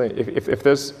have something,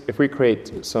 if we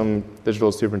create some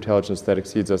digital superintelligence that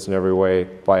exceeds us in every way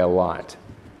by a lot,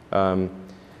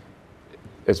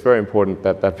 it's very important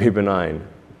that that be benign.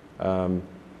 And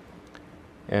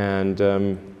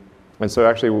so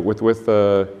actually with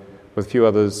a few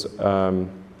others,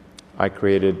 I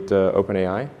created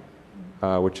OpenAI,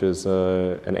 which is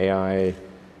an AI.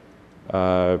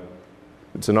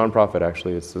 It's a nonprofit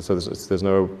actually. There's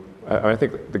no. I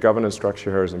think the governance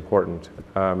structure here is important.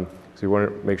 So we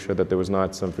want to make sure that there was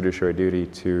not some fiduciary duty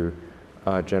to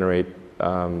generate,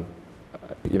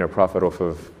 profit off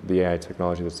of the AI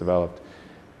technology that's developed.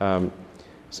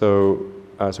 So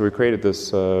we created this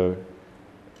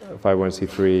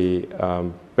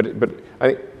 501c3, but I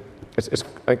think it's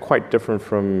quite different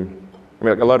from. I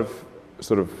mean, a lot of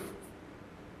sort of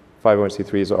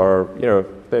 501c3s are,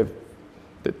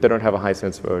 they don't have a high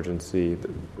sense of urgency,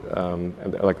 and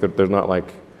they're not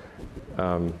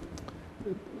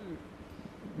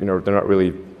they're not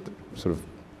really sort of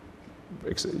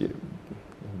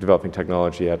developing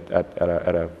technology at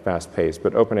a fast pace.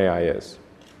 But OpenAI is.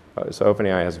 So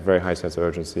OpenAI has a very high sense of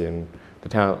urgency, and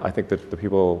I think that the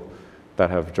people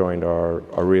that have joined are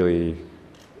really,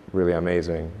 really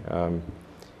amazing.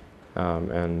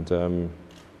 And the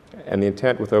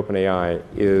intent with OpenAI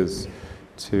is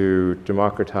to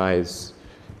democratize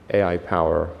AI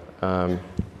power.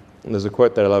 There's a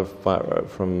quote that I love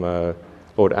from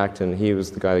Lord Acton. He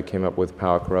was the guy that came up with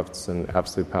power corrupts and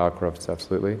absolute power corrupts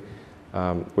absolutely,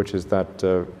 which is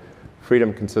that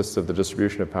freedom consists of the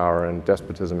distribution of power and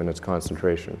despotism in its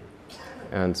concentration.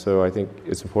 And so I think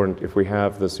it's important, if we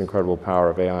have this incredible power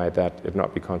of AI, that it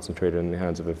not be concentrated in the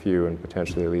hands of a few and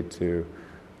potentially lead to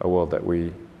a world that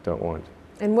we don't want.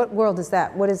 And what world is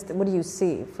that? What do you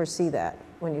foresee that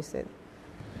when you see it?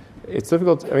 It's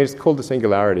difficult. I mean, it's called the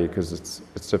singularity because it's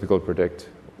difficult to predict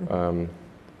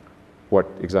what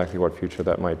future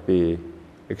that might be.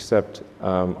 Except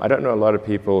I don't know a lot of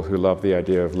people who love the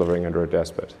idea of living under a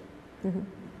despot.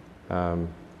 I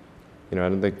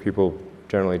don't think people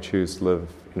generally choose to live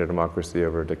in a democracy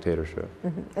over a dictatorship.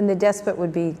 And the despot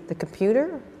would be the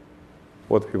computer?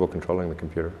 Or the people controlling the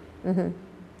computer.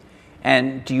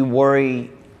 And do you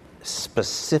worry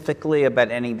specifically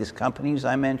about any of these companies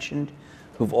I mentioned,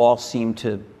 who've all seemed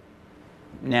to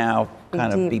now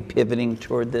kind of be pivoting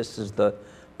toward this as the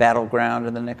battleground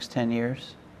in the next 10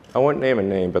 years? I won't name a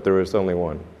name, but there is only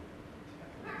one.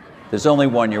 There's only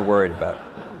one you're worried about.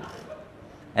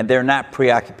 And they're not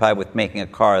preoccupied with making a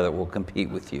car that will compete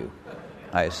with you,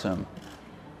 I assume.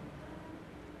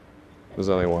 There's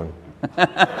only one.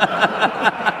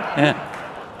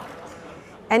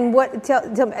 And what? Tell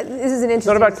me, this is an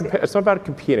interesting. It's not about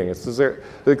competing. It's this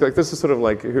is sort of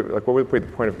like what would be the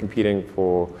point of competing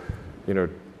for,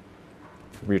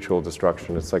 mutual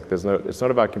destruction? It's like it's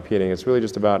not about competing. It's really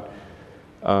just about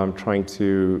trying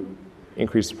to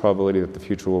increase the probability that the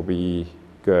future will be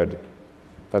good.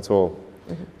 That's all.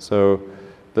 So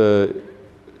the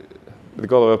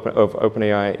goal of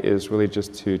OpenAI is really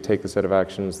just to take the set of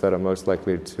actions that are most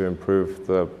likely to improve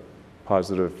the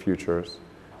positive futures.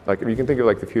 Like, you can think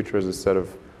of the future as a set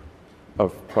of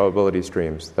probability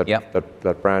streams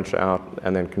that branch out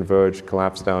and then converge,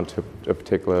 collapse down to a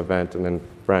particular event, and then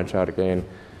branch out again.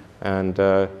 And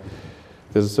there's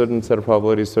a certain set of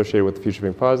probabilities associated with the future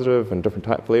being positive and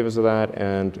different flavors of that.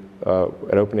 And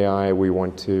at OpenAI, we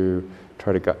want to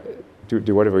try to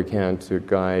do whatever we can to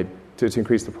guide, to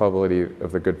increase the probability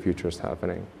of the good futures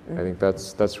happening. I think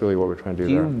that's really what we're trying to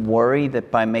do there. Do you worry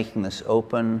that by making this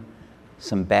open,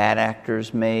 some bad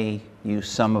actors may use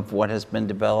some of what has been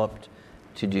developed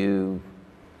to do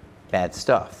bad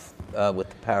stuff with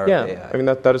the power of AI? I mean,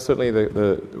 that is certainly a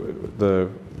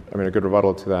good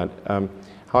rebuttal to that.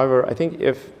 However, I think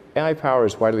if AI power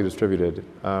is widely distributed,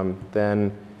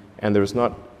 and there's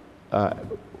not,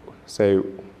 say,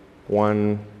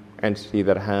 one entity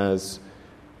that has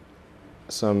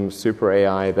some super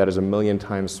AI that is 1 million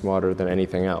times smarter than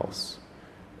anything else.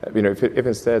 If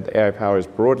instead the AI power is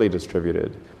broadly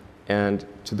distributed, and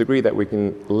to the degree that we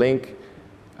can link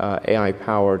AI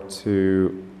power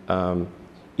to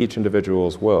each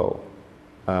individual's will.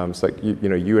 So like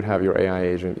you would have your AI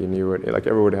agent, and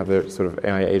everyone would have their sort of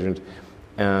AI agent,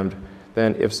 and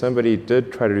then if somebody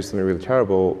did try to do something really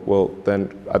terrible, well, then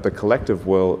the collective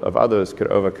will of others could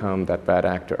overcome that bad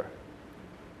actor.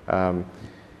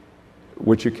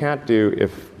 Which you can't do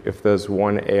if there's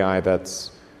one AI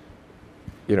that's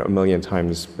 1 million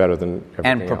times better than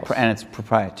everything else. And it's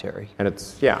proprietary. And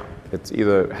it's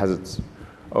either has its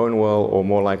own will, or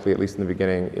more likely, at least in the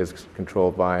beginning, is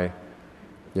controlled by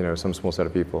some small set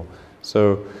of people.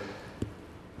 So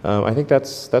I think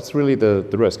that's really the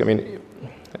risk. I mean,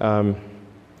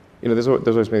 there's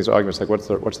always been these arguments like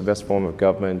what's the best form of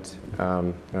government?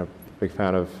 I'm a big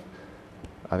fan of,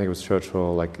 I think it was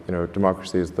Churchill,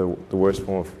 democracy is the worst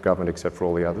form of government except for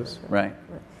all the others. Right.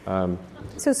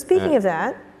 So speaking of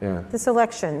that, this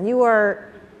election, you are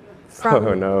from...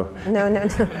 Oh, no. No.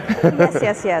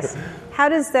 Yes. How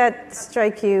does that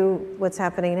strike you, what's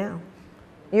happening now?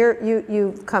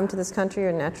 You've come to this country,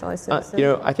 you're a naturalized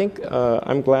citizen? I think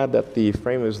I'm glad that the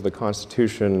framers of the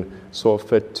Constitution saw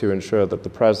fit to ensure that the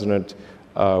president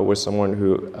was someone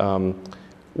who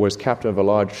was captain of a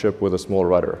large ship with a small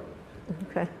rudder.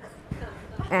 Okay.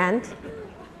 And?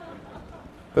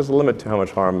 There's a limit to how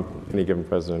much harm any given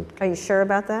president can. Are you sure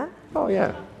about that? Oh,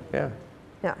 yeah.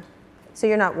 So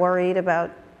you're not worried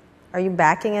about, are you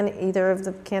backing either of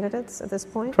the candidates at this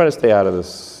point? I'm trying to stay out of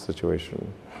this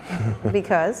situation.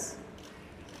 Because?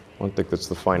 I don't think that's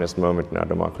the finest moment in our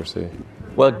democracy.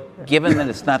 Well, given that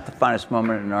it's not the finest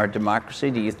moment in our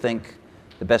democracy, do you think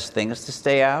the best thing is to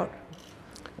stay out?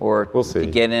 Or we'll see. To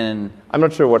get in and I'm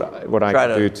not sure what I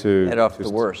can do to head off the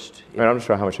worst. I'm not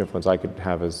sure how much influence I could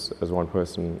have as one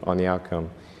person on the outcome.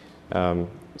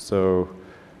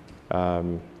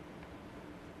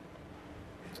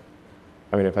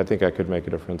 If I think I could make a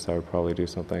difference, I would probably do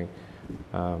something.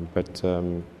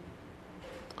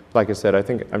 Like I said, I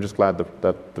think I'm just glad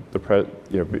that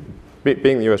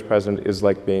being the U.S. president is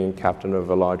like being captain of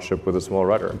a large ship with a small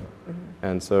rudder,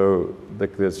 and so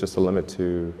there's just a limit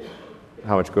to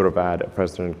how much good or bad a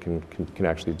president can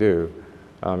actually do.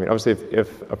 Obviously,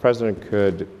 if a president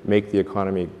could make the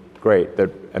economy great.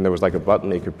 And there was like a button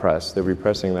they could press. They'd be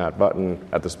pressing that button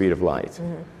at the speed of light.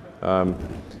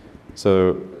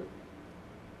 So,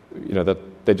 that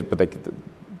they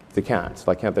can't.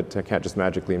 They can't just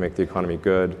magically make the economy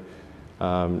good.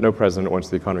 No president wants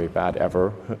the economy bad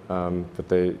ever, but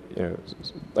they,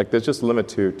 there's just a limit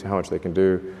to how much they can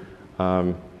do,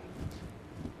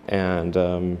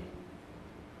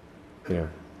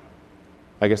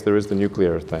 I guess there is the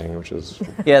nuclear thing, which is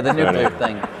the nuclear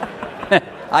thing.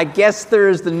 I guess there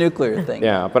is the nuclear thing.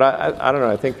 Yeah, but I don't know.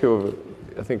 I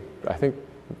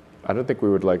don't think we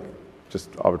would just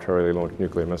arbitrarily launch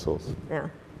nuclear missiles. Yeah.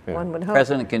 Yeah. One would The hope.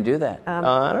 president can do that.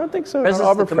 I don't think so. President's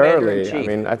Not the arbitrarily. commander-in-chief.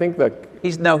 I mean, I think that.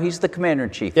 He's the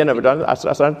commander-in-chief. Yeah, no, but I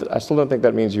still don't think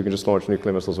that means you can just launch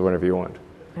nuclear missiles whenever you want.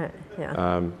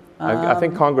 Yeah. I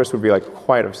think Congress would be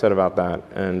quite upset about that,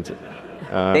 and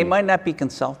They might not be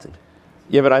consulted.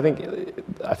 yeah, but I think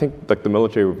the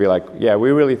military would be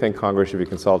we really think Congress should be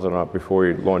consulted on it before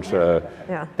you launch a.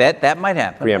 Yeah. That might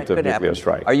happen. Preemptive That could nuclear happen.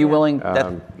 strike. Are you willing?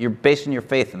 You're basing your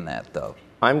faith in that, though.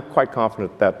 I'm quite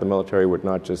confident that the military would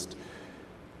not just,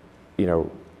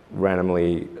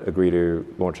 randomly agree to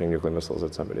launching nuclear missiles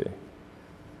at somebody.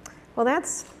 Well,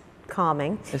 that's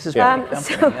calming. This is Yeah. pretty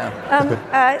comforting,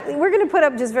 yeah. We're going to put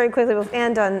up just very quickly, we'll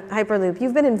end on Hyperloop.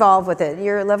 You've been involved with it.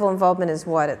 Your level of involvement is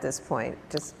what at this point?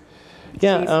 Just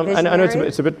Yeah, chief I know visionary?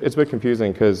 it's a bit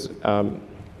confusing because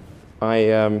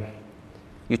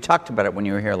You talked about it when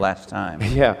you were here last time.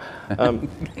 yeah,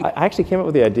 I actually came up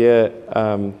with the idea.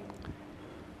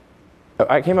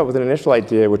 I came up with an initial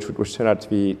idea which turned out to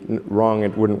be wrong.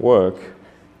 It wouldn't work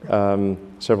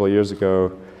several years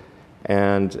ago,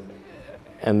 and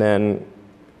then.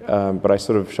 But I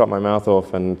sort of shot my mouth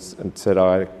off and said,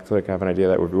 I thought I have an idea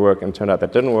that would work, and it turned out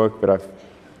that didn't work, but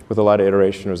with a lot of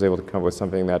iteration, was able to come up with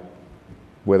something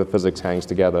where the physics hangs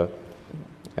together,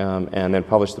 and then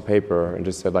published the paper and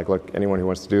just said, look, anyone who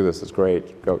wants to do this is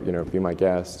great, go, be my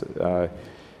guest,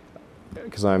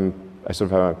 because I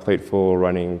sort of have my plate full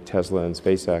running Tesla and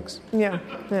SpaceX. Yeah.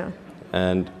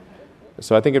 And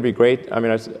so I think it'd be great. I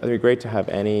mean, it'd be great to have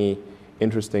any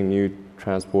interesting new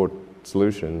transport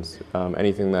solutions,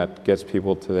 anything that gets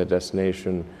people to their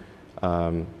destination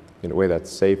in a way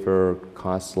that's safer,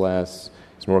 costs less,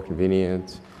 is more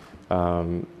convenient.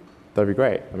 That'd be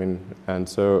great. I mean, and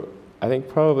so I think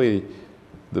probably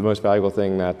the most valuable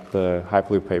thing that the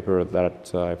Hyperloop paper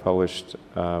that I published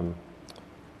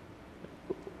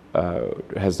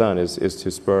has done is to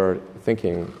spur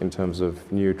thinking in terms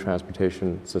of new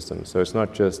transportation systems. So it's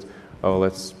not just,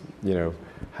 let's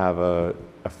have a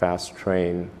fast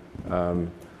train.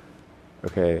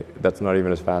 Okay, that's not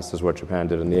even as fast as what Japan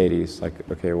did in the 80s. I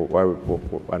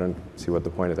don't see what the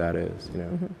point of that is.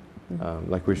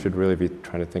 We should really be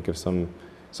trying to think of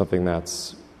something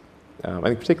that's. I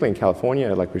think particularly in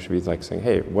California, we should be saying,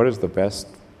 hey, what is the best?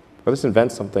 Let's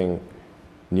invent something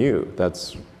new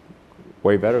that's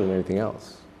way better than anything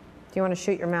else. Do you want to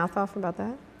shoot your mouth off about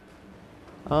that?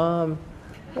 I'm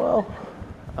not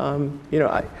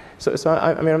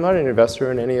an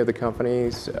investor in any of the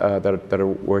companies that are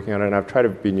working on it, and I've tried to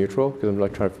be neutral because I'm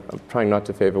trying not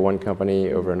to favor one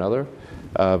company over another,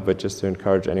 but just to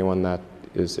encourage anyone that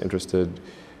is interested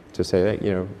to say,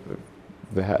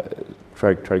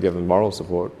 try to give them moral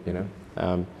support,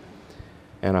 and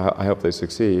I hope they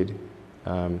succeed.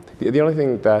 The only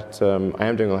thing that I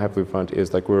am doing on the Hyperloop front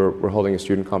is we're holding a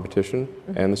student competition,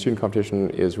 and the student competition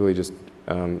is really just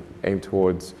aimed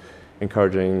towards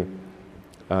encouraging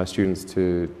students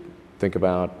to think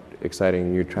about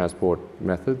exciting new transport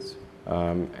methods.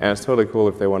 And it's totally cool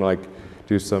if they want to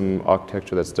do some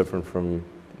architecture that's different from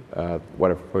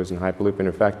what I proposed in Hyperloop. And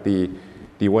in fact, the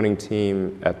winning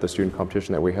team at the student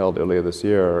competition that we held earlier this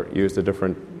year used a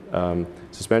different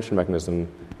suspension mechanism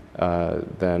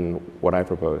than what I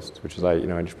proposed, which is I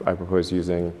proposed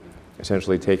using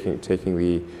essentially taking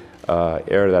the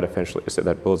air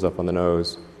that builds up on the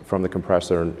nose from the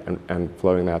compressor and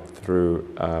flowing that through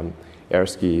air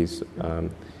skis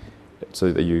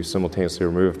so that you simultaneously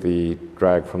remove the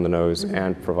drag from the nose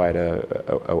and provide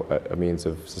a means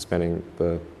of suspending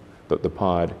the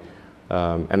pod.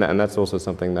 And that's also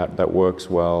something that works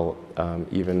well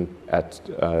even at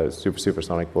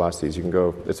supersonic velocities. You can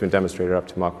go. It's been demonstrated up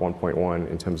to Mach 1.1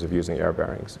 in terms of using air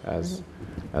bearings as.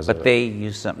 But they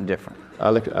use something different.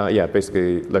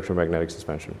 Basically electromagnetic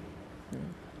suspension.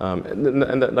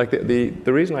 The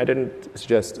reason I didn't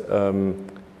suggest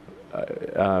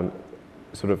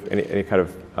sort of any kind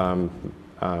of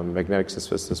magnetic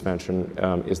suspension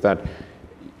is that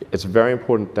it's very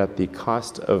important that the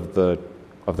cost of the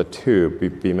tube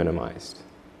be minimized.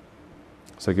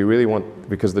 So you really want,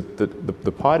 because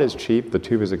the pod is cheap, the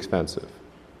tube is expensive.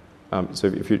 So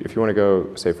if you want to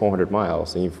go, say, 400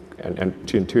 miles and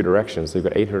in two directions, so you've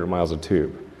got 800 miles of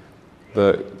tube.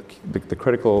 The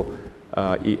critical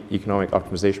economic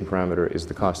optimization parameter is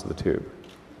the cost of the tube.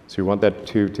 So you want that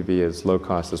tube to be as low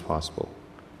cost as possible.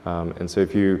 And so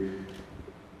if you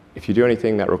do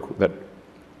anything that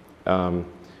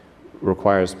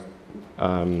requires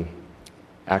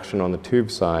action on the tube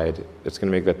side, it's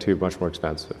going to make that tube much more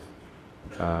expensive.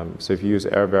 So if you use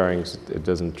air bearings, it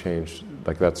doesn't change.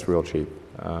 Like, that's real cheap.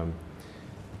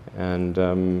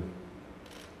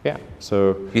 Yeah,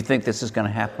 so... You think this is going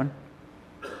to happen?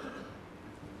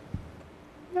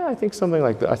 Yeah, I think something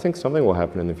like that. I think something will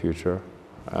happen in the future.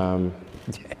 I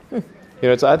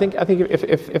think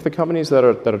if the companies that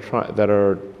are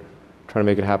trying to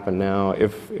make it happen now,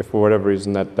 if for whatever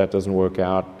reason that doesn't work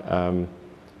out,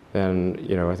 then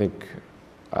I think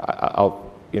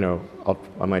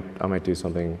I might do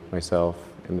something myself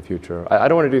in the future. I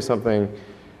don't want to do something.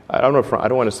 I don't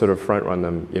want to sort of front run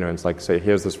them. It's like, say,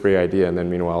 here's this free idea, and then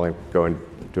meanwhile I go and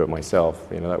do it myself.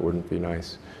 That wouldn't be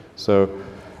nice. So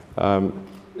but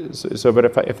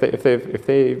if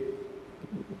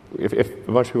a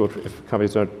bunch of people, if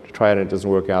companies don't try it and it doesn't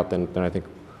work out, then I think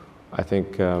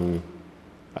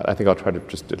I'll try to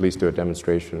just at least do a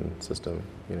demonstration system.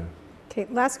 Okay,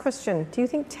 last question. Do you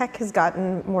think tech has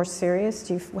gotten more serious?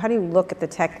 How do you look at the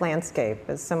tech landscape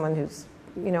as someone who's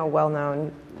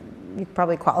well-known? You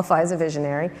probably qualify as a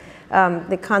visionary.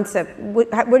 The concept,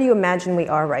 where do you imagine we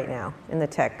are right now in the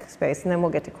tech space? And then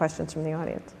we'll get to questions from the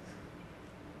audience.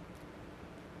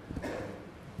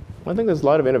 I think there's a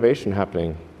lot of innovation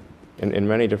happening in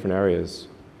many different areas.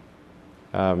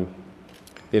 The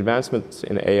advancements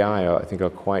in AI, I think, are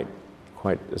quite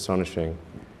astonishing.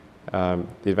 The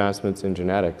advancements in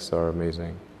genetics are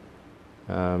amazing.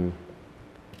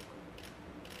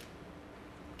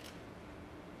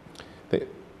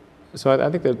 So I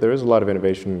think that there is a lot of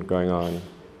innovation going on.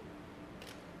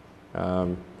 I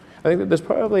think that there's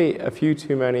probably a few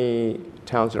too many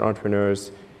talented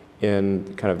entrepreneurs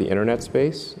in kind of the internet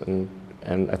space, and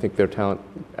I think their talent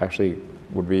actually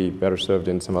would be better served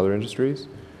in some other industries.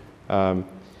 But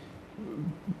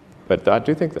I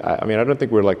do think I don't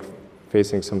think we're like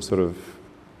facing some sort of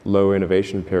low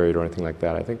innovation period or anything like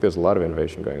that. I think there's a lot of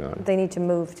innovation going on. They need to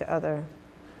move to other.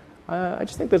 I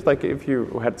just think that, like, if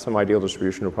you had some ideal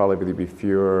distribution, it would probably be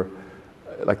fewer.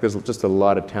 Like, there's just a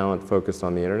lot of talent focused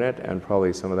on the internet, and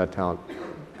probably some of that talent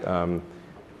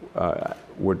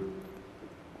would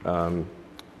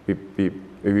it'd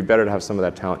be better to have some of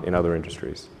that talent in other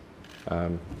industries.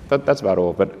 That's about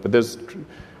all. But there's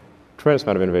tremendous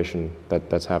amount of innovation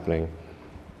that's happening.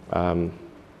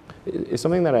 It's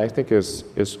something that I think is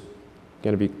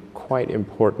going to be quite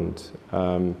important.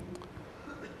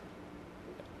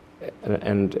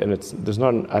 And there's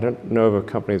not. I don't know of a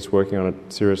company that's working on it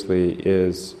seriously.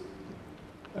 Is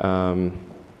a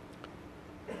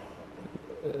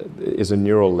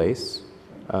neural lace.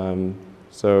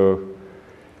 So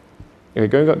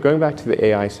going back to the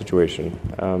AI situation,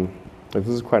 this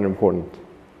is quite an important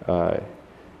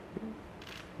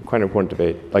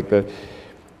debate. Like,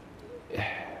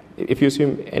 if you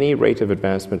assume any rate of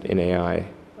advancement in AI,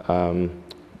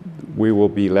 we will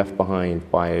be left behind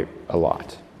by a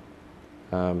lot.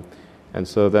 And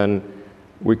so then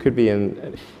we could be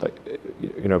in,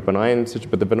 benign,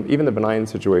 but even the benign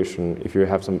situation, if you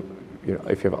have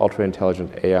if you have ultra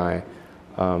intelligent AI,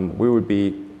 we would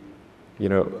be,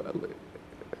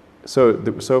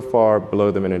 so far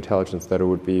below them in intelligence that it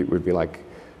would be like,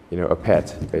 a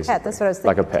pet, basically. Pet, that's what I was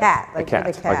thinking. Like a pet. Cat. Like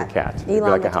a cat. It would be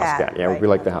Elon like the a house cat. Yeah, it would be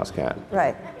like the house cat.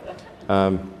 Right. It's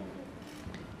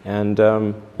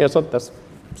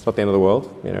not the end of the world,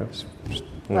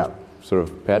 Well, sort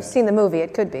of pet. You've seen the movie.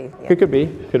 It could be. Yeah. It could be.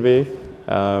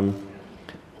 But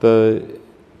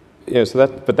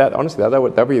that honestly, that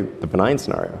would be the benign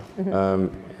scenario.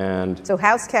 Mm-hmm. So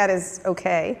house cat is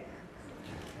okay.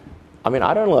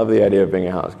 I don't love the idea of being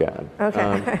a house cat.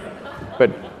 Okay.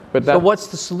 But that. So what's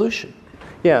the solution?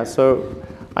 Yeah. So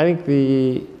I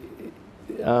think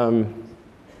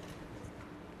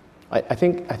I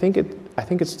think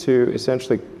it's to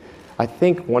essentially. I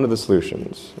think one of the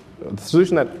solutions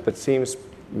that seems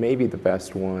maybe the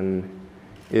best one,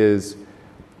 is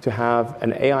to have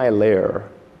an AI layer.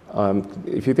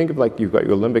 If you think of, like, you've got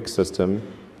your limbic system,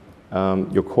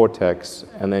 your cortex,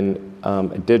 and then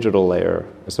a digital layer,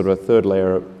 sort of a third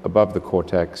layer above the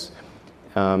cortex,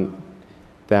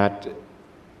 that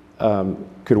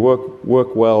could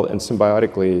work well and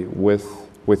symbiotically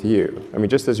with you.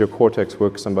 Just as your cortex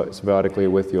works symbiotically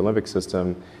with your limbic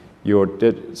system, your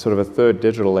sort of a third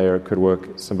digital layer could work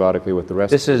symbiotically with the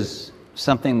rest. This is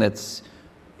something that's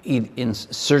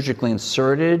surgically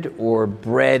inserted or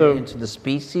bred into the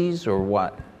species, or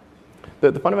what?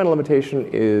 The fundamental limitation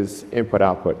is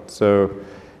input-output. So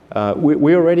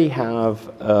we already have,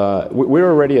 we're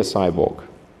already a cyborg.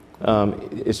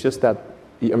 It's just that,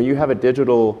 you have a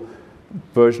digital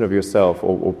version of yourself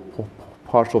or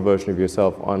partial version of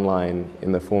yourself online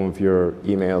in the form of your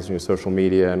emails and your social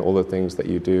media and all the things that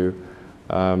you do.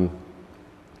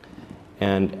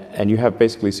 And you have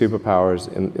basically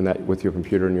superpowers in that with your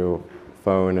computer and your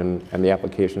phone and the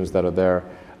applications that are there.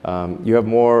 You have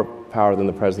more power than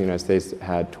the President of the United States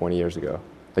had 20 years ago.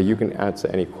 That you can answer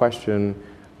any question,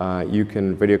 you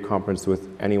can video conference with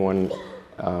anyone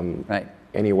Right.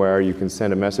 anywhere, you can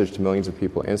send a message to millions of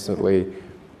people instantly.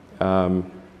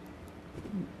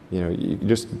 You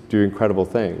just do incredible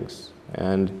things.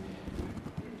 And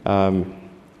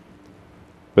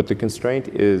but the constraint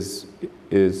is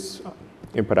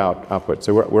input output.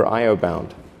 So we're I/O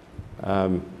bound,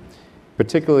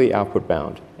 particularly output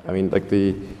bound. I mean, like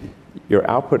your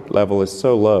output level is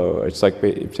so low. It's like,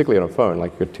 particularly on a phone,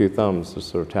 like your two thumbs just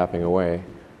sort of tapping away.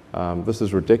 This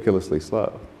is ridiculously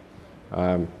slow.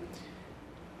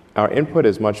 Our input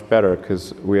is much better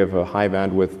because we have a high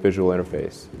bandwidth visual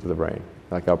interface to the brain.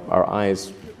 Like our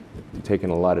eyes take in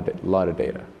a lot of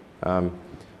data. So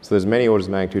there's many orders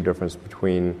of magnitude difference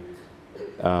between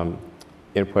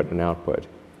input and output.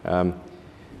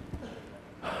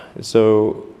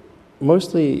 So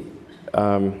mostly,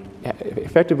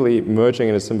 effectively merging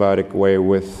in a symbiotic way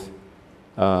with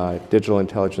digital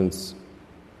intelligence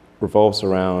revolves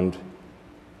around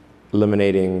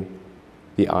eliminating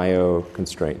the I/O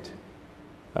constraint.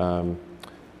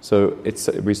 So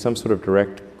it'd be some sort of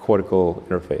direct cortical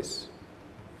interface.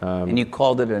 And you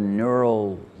called it a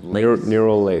neural lace?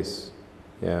 Neural lace,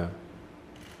 yeah.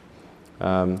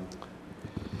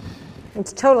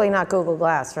 It's totally not Google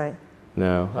Glass, right?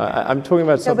 No, I'm talking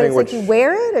about something but it's which... like you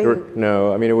wear it? Or you...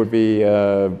 No, I mean, it would be...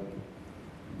 I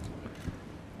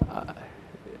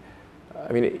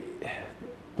mean,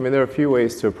 there are a few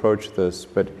ways to approach this,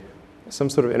 but some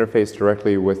sort of interface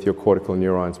directly with your cortical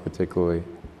neurons particularly.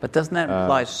 But doesn't that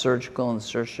imply surgical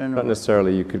insertion? Not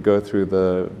necessarily. You could go through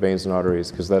the veins and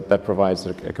arteries because that provides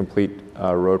a complete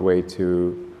roadway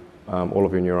to all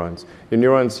of your neurons. Your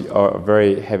neurons are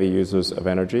very heavy users of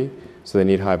energy, so they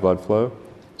need high blood flow.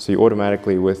 So you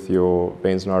automatically, with your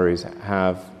veins and arteries,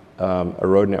 have a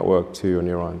road network to your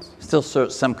neurons. Still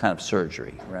some kind of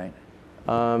surgery, right?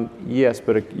 Yes,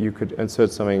 but you could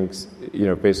insert something,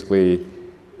 basically,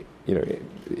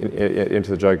 into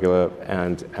the jugular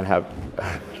and have.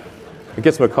 It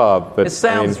gets macabre, but it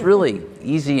sounds really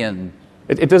easy and.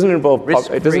 It doesn't involve.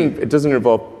 Risk-free. It doesn't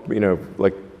involve,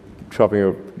 like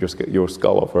chopping your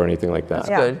skull off or anything like that.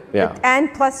 That's good. Yeah.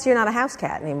 And plus, you're not a house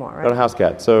cat anymore, right? Not a house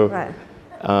cat. So, right.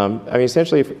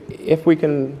 Essentially, if we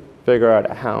can figure out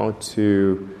how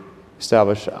to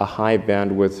establish a high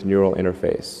bandwidth neural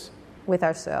interface with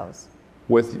ourselves,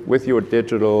 with your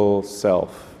digital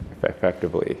self,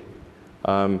 effectively,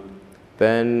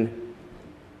 then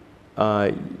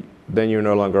you're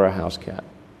no longer a house cat.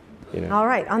 All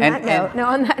right. On that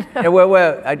note.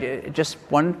 Well, just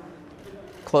one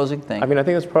closing thing. I think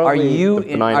that's probably the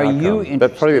benign outcome.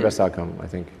 That's probably the best outcome, I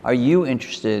think. Are you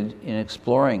interested in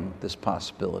exploring this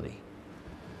possibility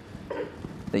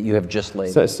that you have just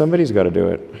laid? So somebody's got to do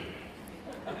it.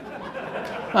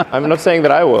 I'm not saying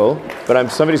that I will, but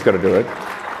somebody's got to do it.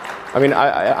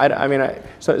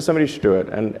 So somebody should do it,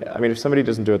 and if somebody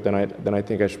doesn't do it, then I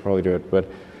think I should probably do it. But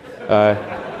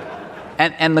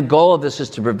and the goal of this is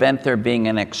to prevent there being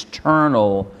an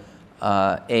external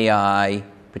AI,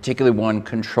 particularly one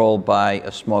controlled by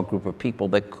a small group of people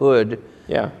that could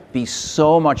be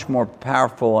so much more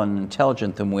powerful and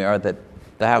intelligent than we are that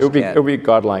the house cat it would be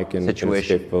godlike in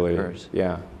situation its capability. occurs.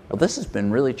 Yeah. Well, this has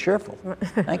been really cheerful.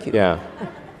 Thank you. Yeah.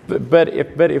 But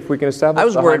if we can establish... I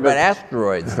was worried about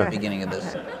asteroids at the beginning of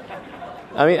this.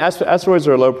 Asteroids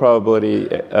are a low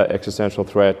probability existential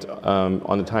threat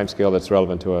on the time scale that's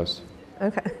relevant to us.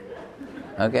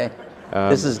 Okay.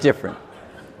 This is different.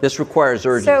 This requires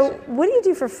urgency. So what do you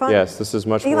do for fun? Yes, this is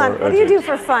much more Elon, urgent. what do you do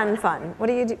for fun? What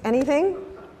do you do? Anything?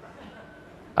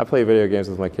 I play video games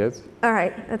with my kids. All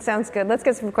right, that sounds good. Let's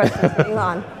get some questions for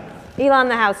Elon. Elon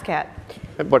the house cat.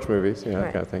 I watch movies, that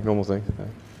Right. kind of thing, normal things.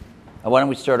 Why don't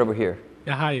we start over here?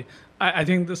 Yeah, hi. I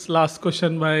think this last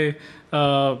question by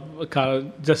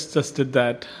Carl just did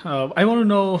that. I want to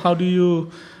know, how do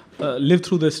you live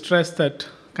through the stress that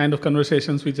kind of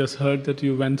conversations we just heard that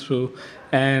you went through,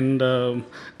 and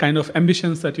kind of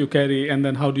ambitions that you carry, and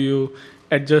then how do you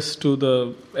adjust to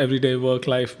the everyday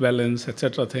work-life balance,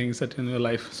 etc., things that in your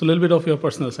life? So a little bit of your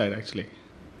personal side, actually.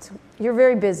 So you're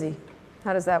very busy.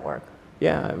 How does that work?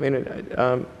 Yeah, I mean,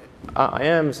 I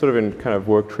am sort of in kind of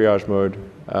work triage mode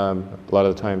a lot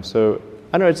of the time. So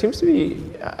I don't know. It seems to be,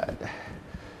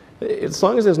 as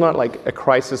long as there's not like a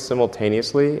crisis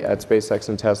simultaneously at SpaceX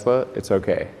and Tesla, it's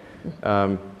okay.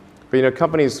 But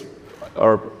companies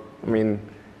are. I mean,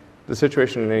 the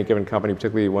situation in any given company,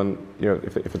 particularly when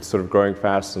if it's sort of growing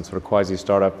fast and sort of quasi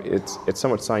startup, it's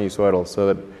somewhat sinusoidal.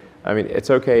 So that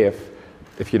it's okay if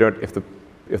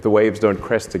the waves don't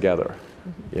crest together.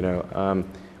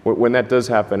 When that does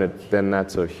happen, then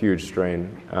that's a huge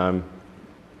strain. But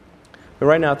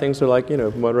right now things are like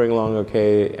motoring along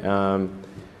okay,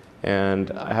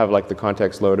 and I have like the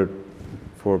context loaded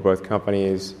for both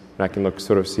companies, and I can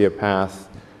sort of see a path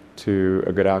to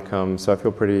a good outcome. So I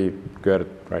feel pretty good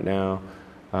right now.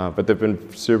 But there've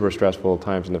been super stressful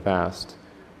times in the past,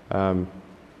 and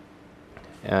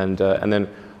then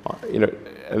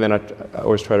I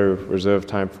always try to reserve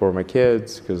time for my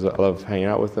kids because I love hanging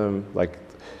out with them.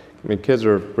 Kids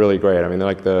are really great. They're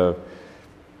like the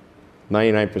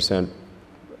 99%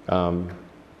 of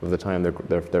the time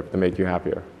they make you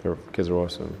happier. Kids are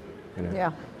awesome.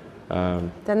 Yeah.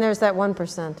 Then there's that 1%.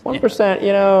 1%,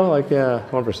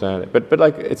 1%. But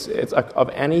like it's of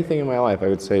anything in my life, I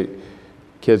would say,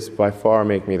 kids by far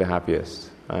make me the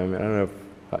happiest. I don't know if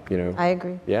I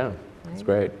agree. Yeah, it's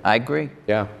great. I agree.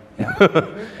 Yeah.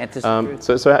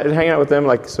 So hanging out with them,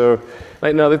 the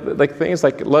thing is, a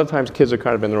lot of times kids are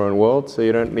kind of in their own world, so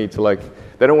you don't need to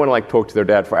they don't want to talk to their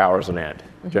dad for hours on end,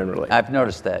 generally. I've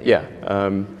noticed that. Yeah.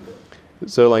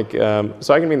 So I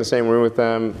can be in the same room with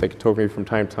them. They can talk to me from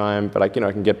time to time, but I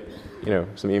can get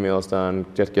some emails done,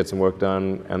 just get some work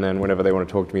done, and then whenever they want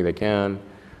to talk to me, they can.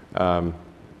 And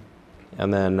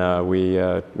then we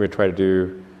try to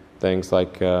do things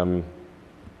like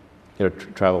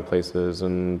travel places,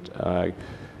 and like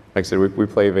I said, we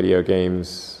play video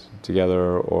games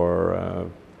together. Or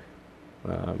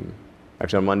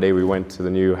actually, on Monday we went to the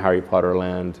new Harry Potter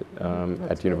land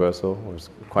at Universal. It was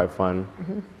quite fun.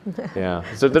 Mm-hmm. Yeah.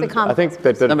 So I think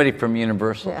that somebody from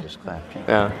Universal just clapped.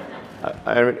 Yeah.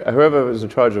 Whoever was in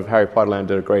charge of Harry Potter land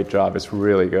did a great job. It's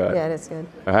really good. Yeah, it is good.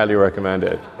 I highly recommend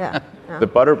it. Yeah. The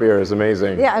butterbeer is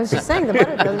amazing. Yeah, I was just saying the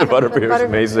butterbeer. The butterbeer is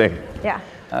amazing. Yeah.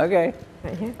 Okay.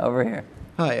 Right here. Over here.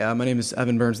 Hi, my name is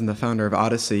Evan Burns. I'm the founder of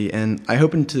Odyssey, and I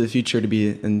hope into the future to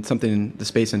be in something in the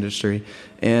space industry.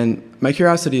 And my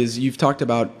curiosity is, you've talked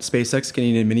about SpaceX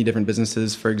getting into many different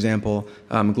businesses, for example,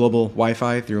 global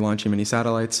Wi-Fi through launching many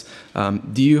satellites.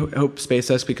 Do you hope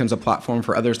SpaceX becomes a platform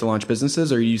for others to launch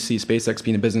businesses, or do you see SpaceX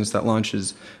being a business that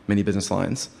launches many business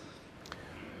lines?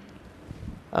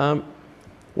 Well,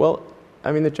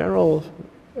 the general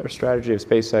strategy of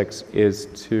SpaceX is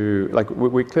to,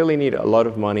 we clearly need a lot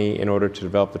of money in order to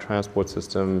develop the transport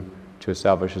system to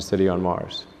establish a city on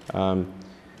Mars.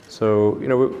 So,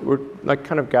 we're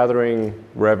kind of gathering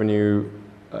revenue,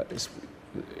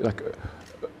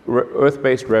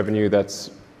 Earth-based revenue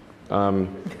that's,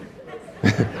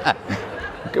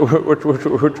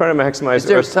 we're trying to maximize. Is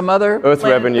there some other Earth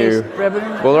revenue?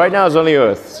 Well, right now it's only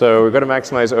Earth, so we've got to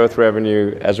maximize Earth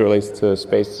revenue as it relates to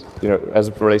space, as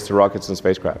it relates to rockets and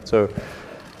spacecraft. So,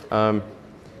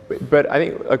 but I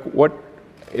think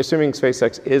assuming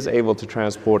SpaceX is able to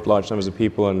transport large numbers of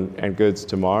people and goods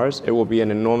to Mars, it will be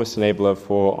an enormous enabler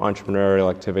for entrepreneurial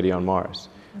activity on Mars,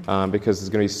 because there's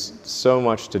going to be so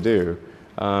much to do.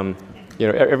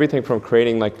 Everything from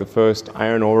creating the first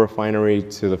iron ore refinery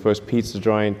to the first pizza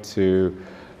joint to,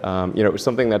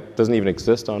 something that doesn't even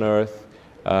exist on Earth.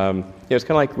 It's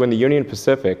kind of like when the Union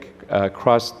Pacific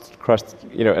crossed,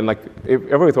 and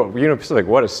everybody thought, Union Pacific,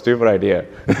 what a stupid idea.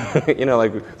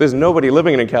 There's nobody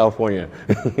living in California.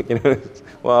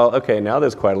 Well, okay, now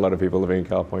there's quite a lot of people living in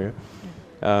California.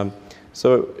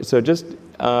 So just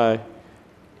you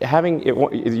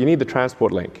need the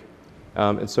transport link.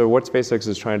 And so what SpaceX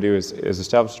is trying to do is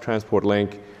establish a transport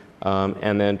link,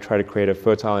 and then try to create a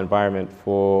fertile environment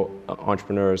for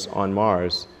entrepreneurs on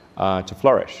Mars to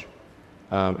flourish.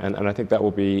 And I think that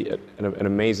will be an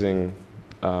amazing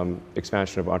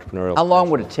expansion of entrepreneurial. How long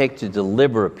would it take to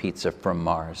deliver a pizza from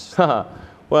Mars?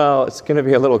 Well, it's going to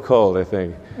be a little cold, I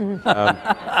think.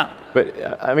 But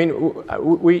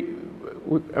we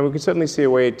can certainly see a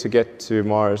way to get to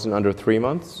Mars in under 3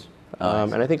 months.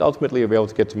 And I think ultimately you'll be able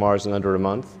to get to Mars in under a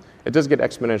month. It does get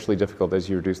exponentially difficult as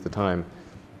you reduce the time.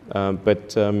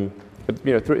 But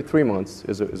 3 months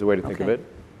is a way to think of it.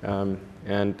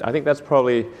 And I think that's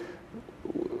probably,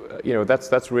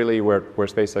 that's really where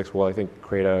SpaceX will, I think,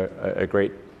 create a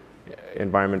great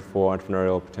environment for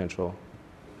entrepreneurial potential.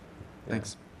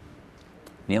 Thanks.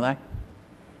 Nilay?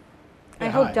 I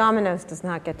hope Domino's does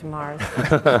not get to Mars.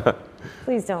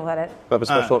 Please don't let it. We'll have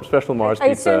a special Mars I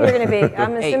pizza. assume you're going to be.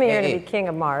 I'm assuming you're hey, going to be king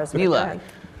of Mars. but go Neela.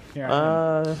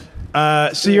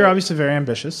 ahead. So you're obviously very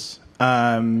ambitious.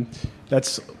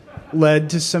 That's led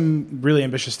to some really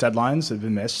ambitious deadlines that have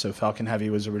been missed. So Falcon Heavy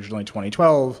was originally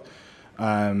 2012.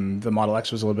 The Model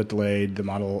X was a little bit delayed. The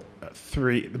Model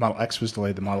X was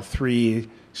delayed. The Model 3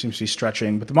 seems to be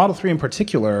stretching. But the Model 3 in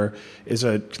particular is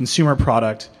a consumer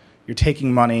product. You're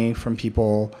taking money from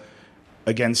people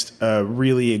against a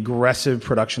really aggressive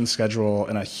production schedule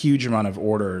and a huge amount of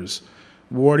orders.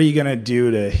 What are you going to do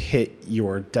to hit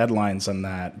your deadlines on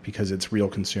that, because it's real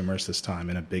consumers this time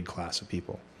in a big class of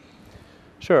people?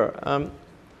 Sure. I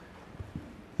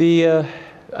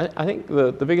think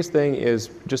the biggest thing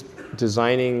is just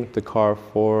designing the car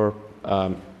for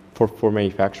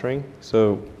manufacturing.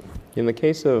 So in the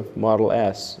case of Model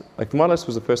S, like the Model S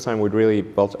was the first time we'd really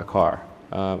built a car.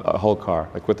 A whole car.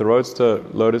 Like with the Roadster,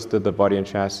 Lotus did the body and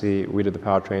chassis, we did the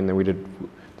powertrain, then we did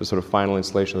the sort of final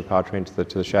installation of the powertrain to the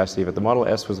chassis. But the Model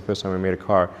S was the first time we made a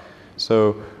car.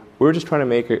 So we were just trying to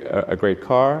make a great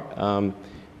car,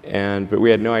 but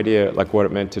we had no idea like what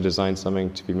it meant to design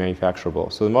something to be manufacturable.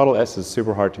 So the Model S is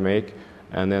super hard to make,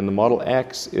 and then the Model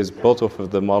X is built off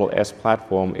of the Model S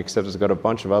platform, except it's got a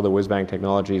bunch of other whiz-bang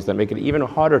technologies that make it even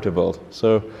harder to build.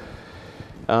 So.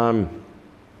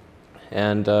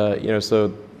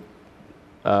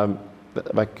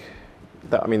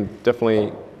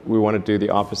 Definitely we want to do the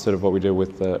opposite of what we did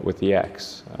with the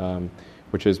X,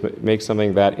 which is make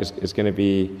something that is going to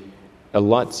be a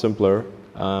lot simpler,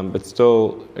 but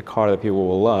still a car that people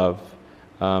will love,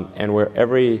 and where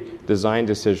every design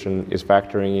decision is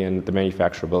factoring in the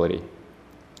manufacturability,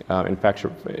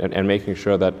 and making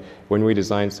sure that when we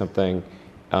design something,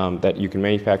 that you can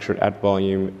manufacture it at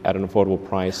volume at an affordable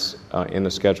price in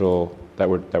the schedule that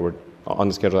we're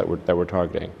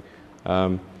targeting.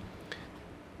 One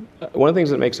of the things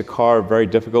that makes a car very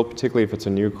difficult, particularly if it's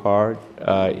a new car,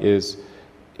 is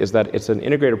that it's an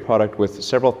integrated product with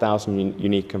several thousand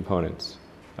unique components.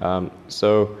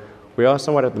 So we are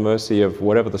somewhat at the mercy of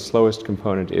whatever the slowest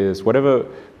component is. Whatever,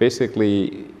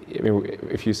 basically,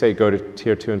 if you say go to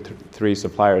tier 2 and 3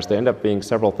 suppliers, they end up being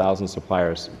several thousand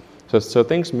suppliers. So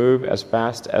things move as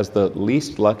fast as the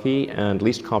least lucky and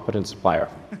least competent supplier.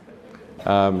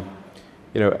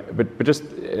 But just,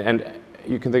 and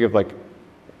you can think of like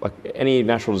any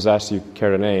natural disaster you care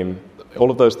to name,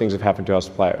 all of those things have happened to our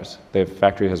suppliers. Their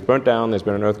factory has burnt down, there's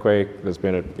been an earthquake, there's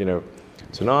been a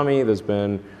tsunami, there's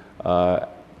been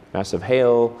massive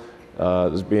hail,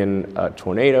 there's been a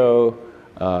tornado,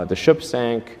 the ship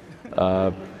sank,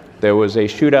 there was a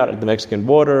shootout at the Mexican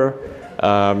border,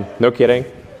 no kidding.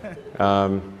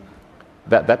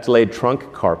 That delayed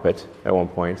trunk carpet at one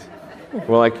point.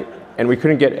 And we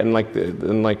couldn't get, and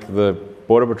the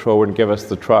Border Patrol wouldn't give us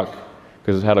the truck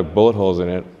because it had bullet holes in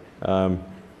it.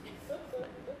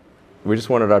 We just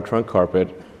wanted our trunk carpet.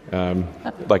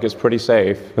 It's pretty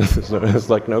safe. It's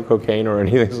like no cocaine or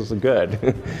anything. This is good.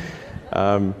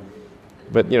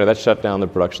 But that shut down the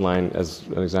production line as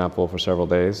an example for several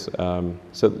days.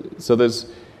 So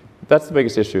that's the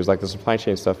biggest issue. Is the supply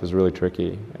chain stuff is really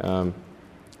tricky. And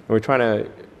we're trying to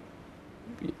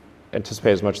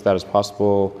anticipate as much of that as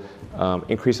possible,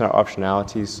 increase our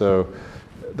optionality so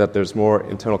that there's more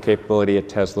internal capability at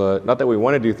Tesla. Not that we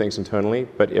want to do things internally,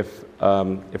 but if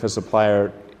a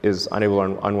supplier is unable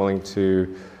or unwilling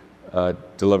to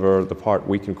deliver the part,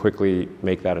 we can quickly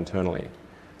make that internally.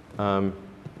 So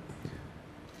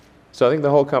I think the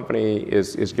whole company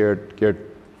is geared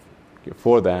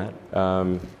for that.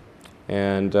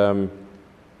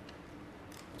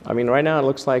 Right now it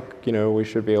looks like we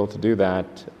should be able to do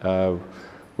that.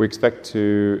 We expect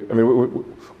to.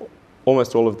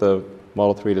 Almost all of the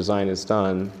Model 3 design is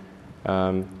done,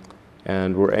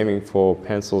 and we're aiming for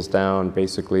pencils down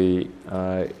basically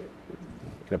in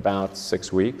about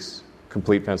 6 weeks,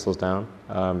 complete pencils down,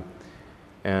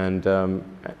 and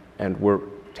we're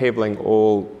tabling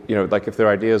all. If there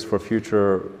are ideas for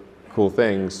future cool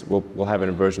things, we'll have it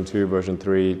in version 2, version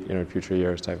 3, in future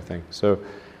years type of thing. So.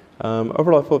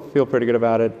 Overall, I feel pretty good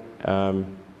about it,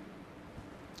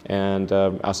 and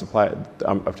our supply,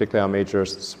 particularly our major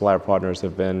supplier partners,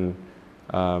 have been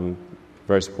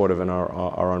very supportive and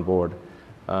are on board.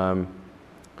 One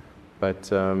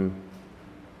thing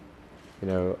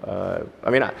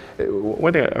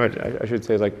I should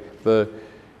say is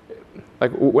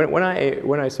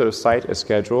when I sort of cite a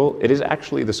schedule, it is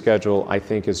actually the schedule I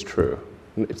think is true.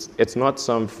 It's not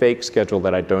some fake schedule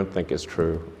that I don't think is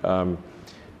true.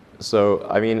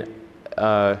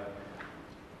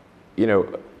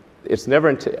 It's never,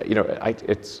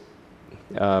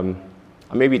 I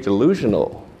may be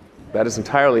delusional. That is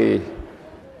entirely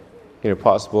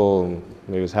possible, and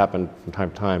maybe it's happened from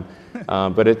time to time,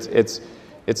 but it's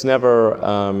never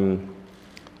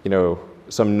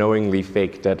some knowingly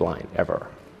fake deadline ever.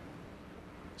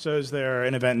 So is there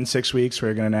an event in 6 weeks where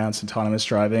you're going to announce autonomous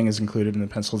driving is included in the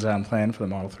penciled down plan for the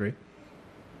Model 3?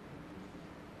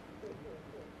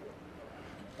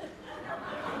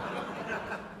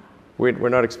 We're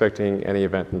not expecting any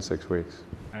event in 6 weeks.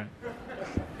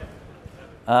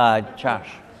 Josh.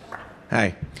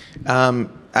 Hi. So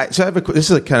I have this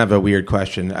is kind of a weird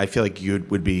question. I feel like you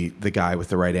would be the guy with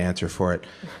the right answer for it.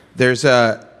 There's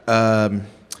a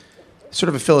sort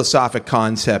of a philosophic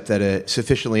concept that a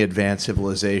sufficiently advanced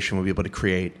civilization will be able to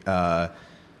create a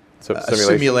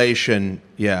simulation.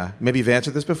 Yeah. Maybe you've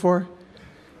answered this before?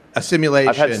 A simulation.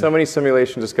 I've had so many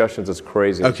simulation discussions, it's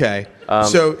crazy. Okay.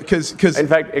 So, because in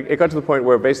fact, it got to the point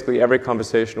where basically every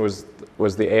conversation was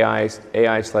the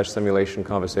AI/simulation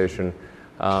conversation.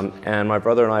 And my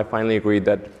brother and I finally agreed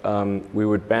that we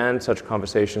would ban such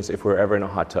conversations if we were ever in a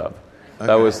hot tub. Okay.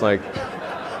 That was like,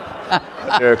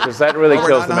 because that really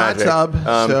kills the magic. Hot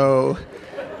tub,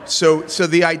 so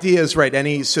the idea is right.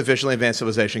 Any sufficiently advanced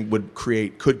civilization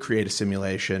could create a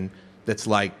simulation that's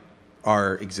like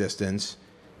our existence,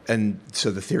 and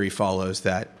so the theory follows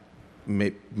that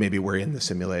maybe we're in the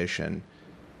simulation.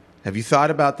 Have you thought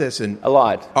about this? And a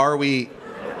lot. Are we?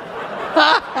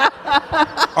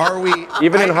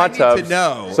 Even in hot tubs? To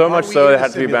know. So much so it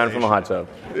had to be banned from a hot tub.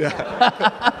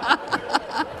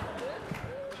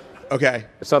 Okay.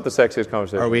 It's not the sexiest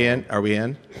conversation. Are we in?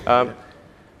 I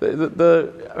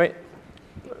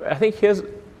think here's,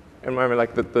 in my mind,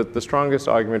 like the strongest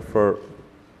argument for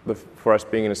us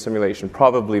being in a simulation,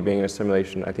 probably being in a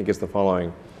simulation, I think is the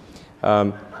following.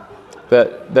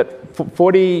 That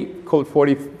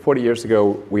 40 years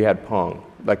ago, we had Pong,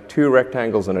 like 2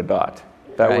 rectangles and a dot.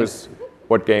 That was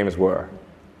what games were.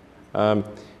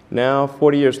 Now,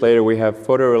 40 years later, we have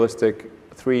photorealistic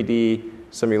 3D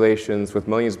simulations with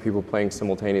millions of people playing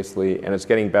simultaneously, and it's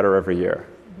getting better every year.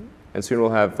 Mm-hmm. And soon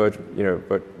we'll have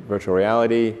virtual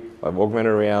reality, we'll have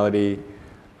augmented reality.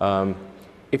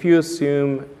 If you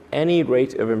assume any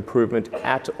rate of improvement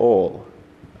at all,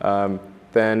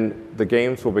 then the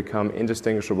games will become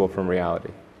indistinguishable from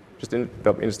reality, just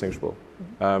indistinguishable.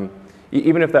 Mm-hmm.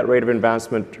 Even if that rate of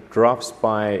advancement drops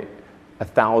by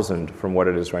 1,000 from what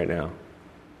it is right now,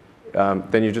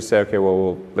 then you just say, okay,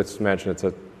 well, let's imagine it's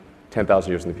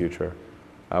 10,000 years in the future,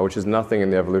 which is nothing in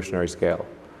the evolutionary scale.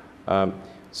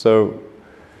 So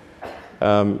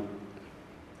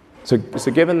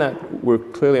given that we're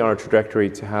clearly on a trajectory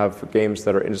to have games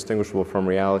that are indistinguishable from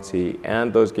reality,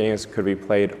 and those games could be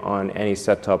played on any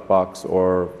set-top box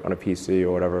or on a PC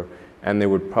or whatever, and there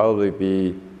would probably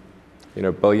be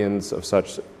billions of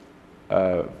such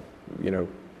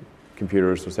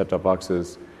computers or set-top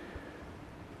boxes,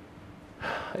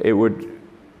 it would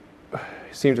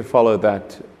seem to follow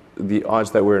that the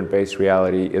odds that we're in base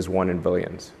reality is 1 in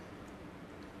billions.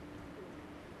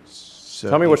 So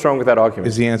tell me what's wrong with that argument.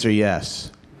 Is the answer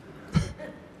yes?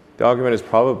 The argument is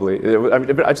probably.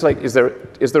 But I just like, is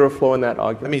there a flaw in that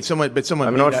argument? I mean, someone.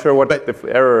 I'm not sure what the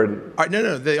error.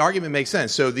 No. The argument makes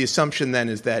sense. So the assumption then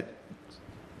is that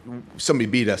somebody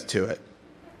beat us to it,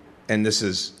 and this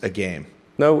is a game.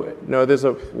 No. There's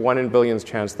a 1 in billions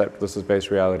chance that this is base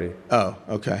reality. Oh,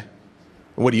 okay.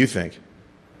 What do you think?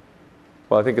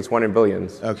 Well, I think it's 1 in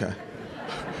billions. Okay.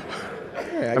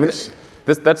 I mean,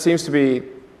 that seems to be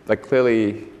like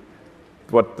clearly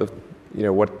what it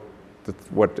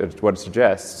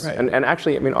suggests. Right. And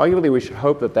actually, I mean, arguably, we should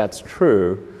hope that that's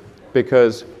true,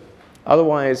 because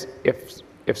otherwise, if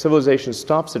civilization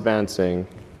stops advancing,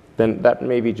 then that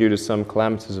may be due to some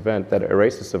calamitous event that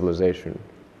erases civilization.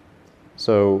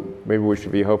 So maybe we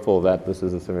should be hopeful that this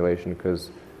is a simulation,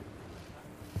 because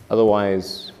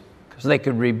otherwise... Because they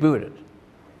could reboot it.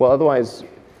 Well, otherwise,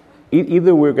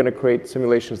 either we're going to create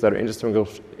simulations that are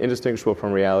indistinguishable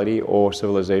from reality, or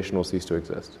civilization will cease to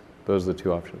exist. Those are the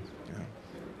 2 options. Yeah.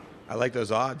 I like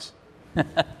those odds.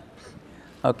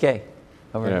 Okay.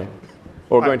 Over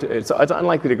or going to, it's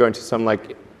unlikely to go into some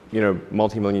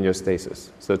multi-million year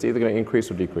stasis. So it's either going to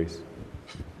increase or decrease.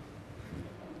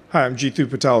 Hi, I'm Jeetu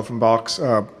Patel from Box.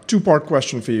 2-part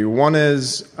question for you. One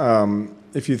is,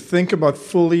 if you think about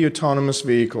fully autonomous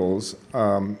vehicles,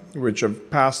 which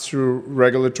have passed through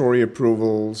regulatory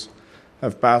approvals,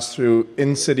 have passed through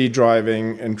in-city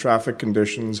driving and traffic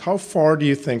conditions, how far do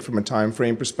you think, from a time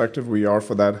frame perspective, we are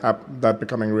for that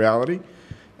becoming reality?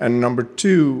 And number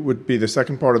 2 would be, the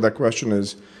second part of that question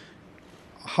is,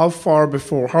 how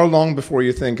long before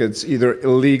you think it's either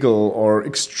illegal or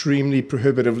extremely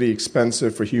prohibitively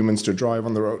expensive for humans to drive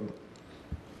on the road?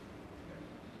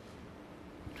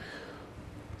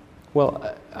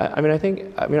 Well, I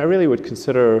really would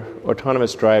consider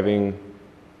autonomous driving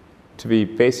to be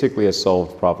basically a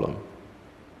solved problem.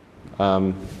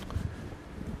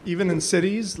 Even in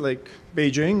cities like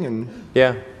Beijing and...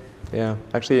 Yeah.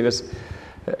 Actually,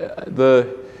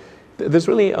 there's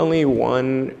really only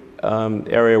one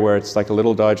area where it's like a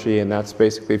little dodgy, and that's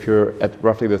basically if you're at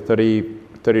roughly the 30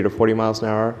 to 40 miles an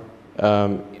hour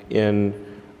in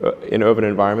urban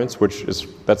environments,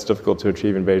 that's difficult to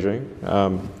achieve in Beijing.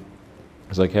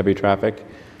 It's like heavy traffic.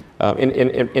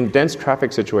 In dense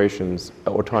traffic situations,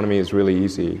 autonomy is really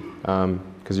easy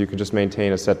because you can just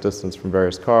maintain a set distance from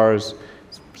various cars.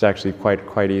 It's actually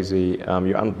quite easy.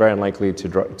 You're very unlikely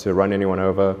to run anyone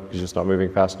over because you're just not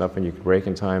moving fast enough, and you can brake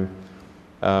in time.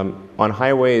 On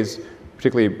highways,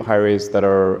 particularly highways that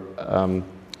are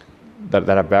that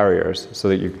have barriers, so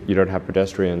that you don't have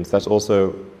pedestrians, that's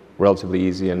also relatively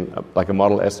easy. And like a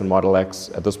Model S and Model X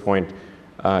at this point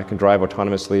can drive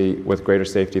autonomously with greater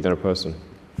safety than a person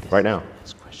right now.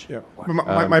 Yeah.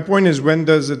 My point is, when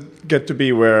does it get to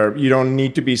be where you don't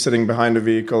need to be sitting behind a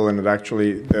vehicle, and it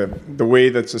actually, the way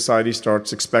that society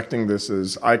starts expecting this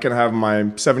is, I can have my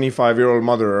 75-year-old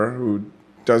mother who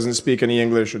doesn't speak any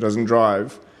English or doesn't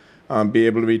drive, be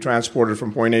able to be transported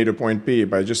from point A to point B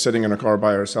by just sitting in a car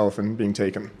by herself and being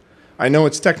taken. I know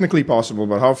it's technically possible,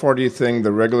 but how far do you think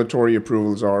the regulatory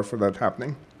approvals are for that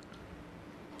happening?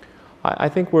 I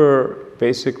think we're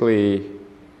basically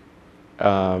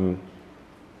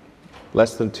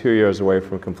less than 2 years away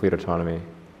from complete autonomy.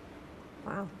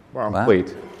 Wow.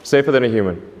 Complete. Safer than a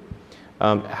human.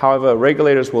 However,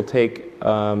 regulators will take,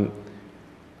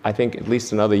 I think, at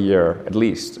least another year,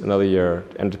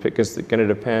 and because it's going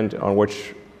to depend on what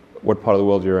part of the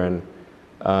world you're in,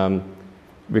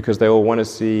 because they will want to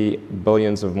see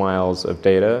billions of miles of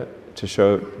data to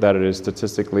show that it is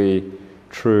statistically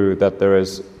true that there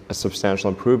is a substantial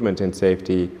improvement in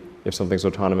safety if something's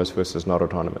autonomous versus not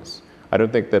autonomous. I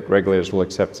don't think that regulators will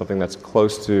accept something that's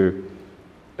close to,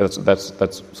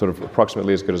 that's sort of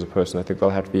approximately as good as a person. I think they'll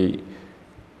have to be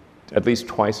at least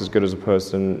twice as good as a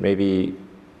person, maybe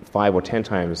 5 or 10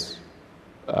 times,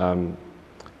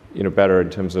 better in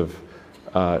terms of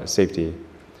safety,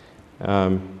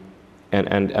 and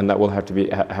that will have to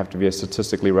be a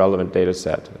statistically relevant data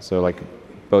set. So like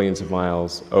billions of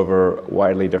miles over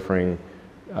widely differing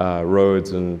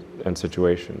roads and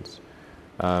situations.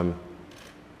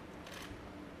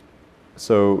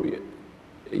 So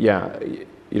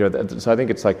I think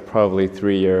it's like probably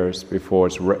 3 years before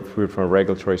it's approved from a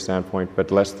regulatory standpoint,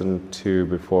 but less than 2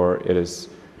 before it is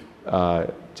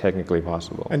technically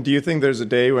possible. And do you think there's a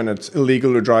day when it's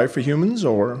illegal to drive for humans,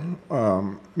 or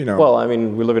Well, I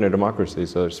mean, we live in a democracy,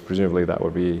 so presumably that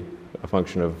would be a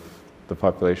function of the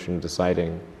population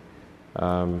deciding.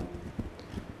 I'm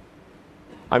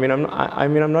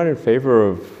not in favor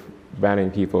of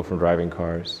banning people from driving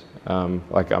cars. I'm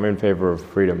in favor of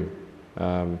freedom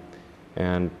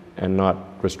and not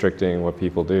restricting what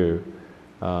people do.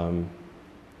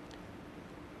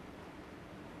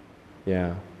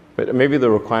 But maybe the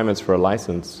requirements for a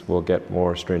license will get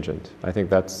more stringent. I think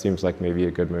that seems like maybe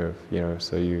a good move.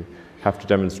 So you have to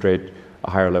demonstrate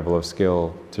a higher level of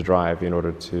skill to drive in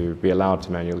order to be allowed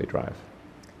to manually drive.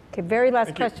 Okay, very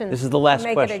last question. This is the last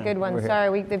make question. Make it a good one. We're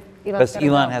Sorry,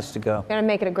 Elon has to go. Got to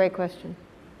make it a great question.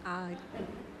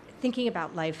 Thinking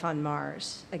about life on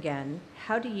Mars again,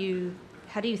 how do you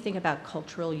think about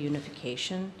cultural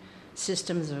unification,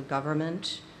 systems of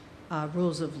government,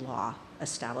 rules of law,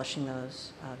 establishing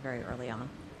those very early on?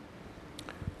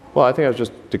 Well, I think I was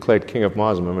just declared king of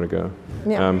Mars a moment ago.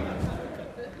 Yeah.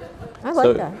 I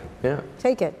like that. Yeah.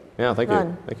 Take it. Yeah, thank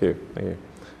Run. you.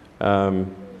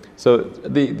 So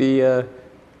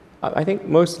I think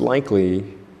most likely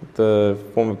the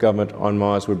form of government on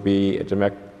Mars would be a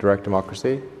direct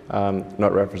democracy,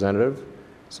 not representative.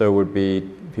 So it would be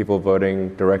people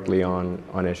voting directly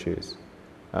on issues.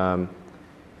 And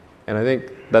I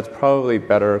think that's probably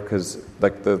better because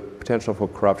the potential for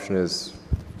corruption is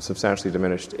substantially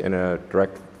diminished in a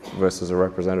direct versus a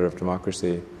representative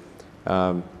democracy.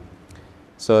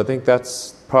 So I think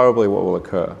that's probably what will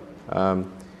occur. I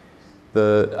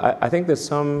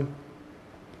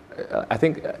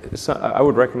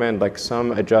would recommend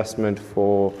some adjustment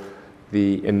for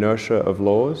the inertia of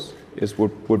laws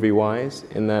would be wise,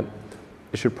 in that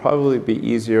it should probably be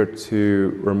easier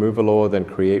to remove a law than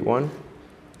create one.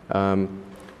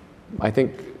 I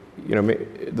think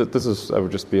this is. I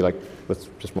would just be like, let's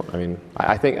just.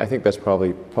 I think that's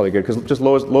probably good, because just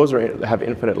laws have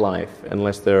infinite life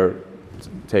unless they're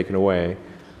taken away.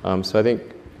 So I think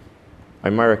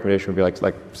my recommendation would be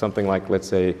like something like, let's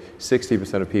say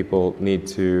 60% of people need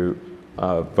to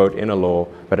vote in a law,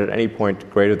 but at any point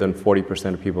greater than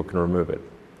 40% of people can remove it.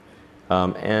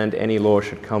 And any law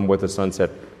should come with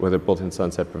a built-in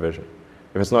sunset provision.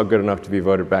 If it's not good enough to be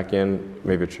voted back in,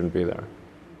 maybe it shouldn't be there.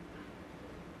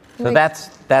 So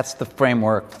that's the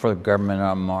framework for government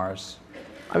on Mars.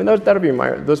 I mean, those would be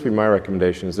my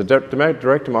recommendations. The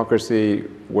direct democracy,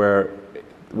 where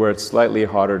it's slightly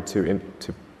harder to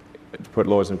put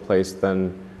laws in place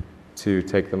than to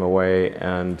take them away,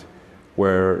 and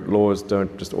where laws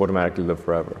don't just automatically live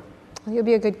forever. You'll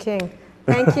be a good king.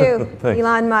 Thank you,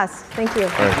 Elon Musk. Thank you.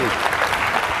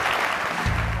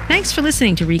 Thanks for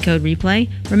listening to Recode Replay.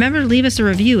 Remember to leave us a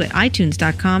review at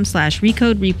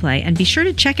itunes.com/RecodeReplay, and be sure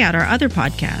to check out our other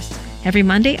podcasts. Every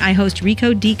Monday, I host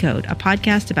Recode Decode, a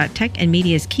podcast about tech and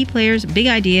media's key players, big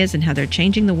ideas, and how they're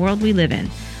changing the world we live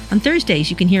in. On Thursdays,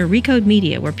 you can hear Recode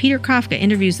Media, where Peter Kafka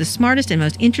interviews the smartest and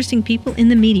most interesting people in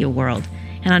the media world.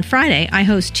 And on Friday, I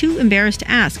host Too Embarrassed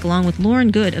to Ask, along with Lauren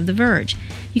Good of The Verge.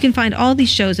 You can find all these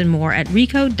shows and more at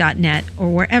recode.net or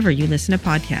wherever you listen to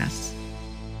podcasts.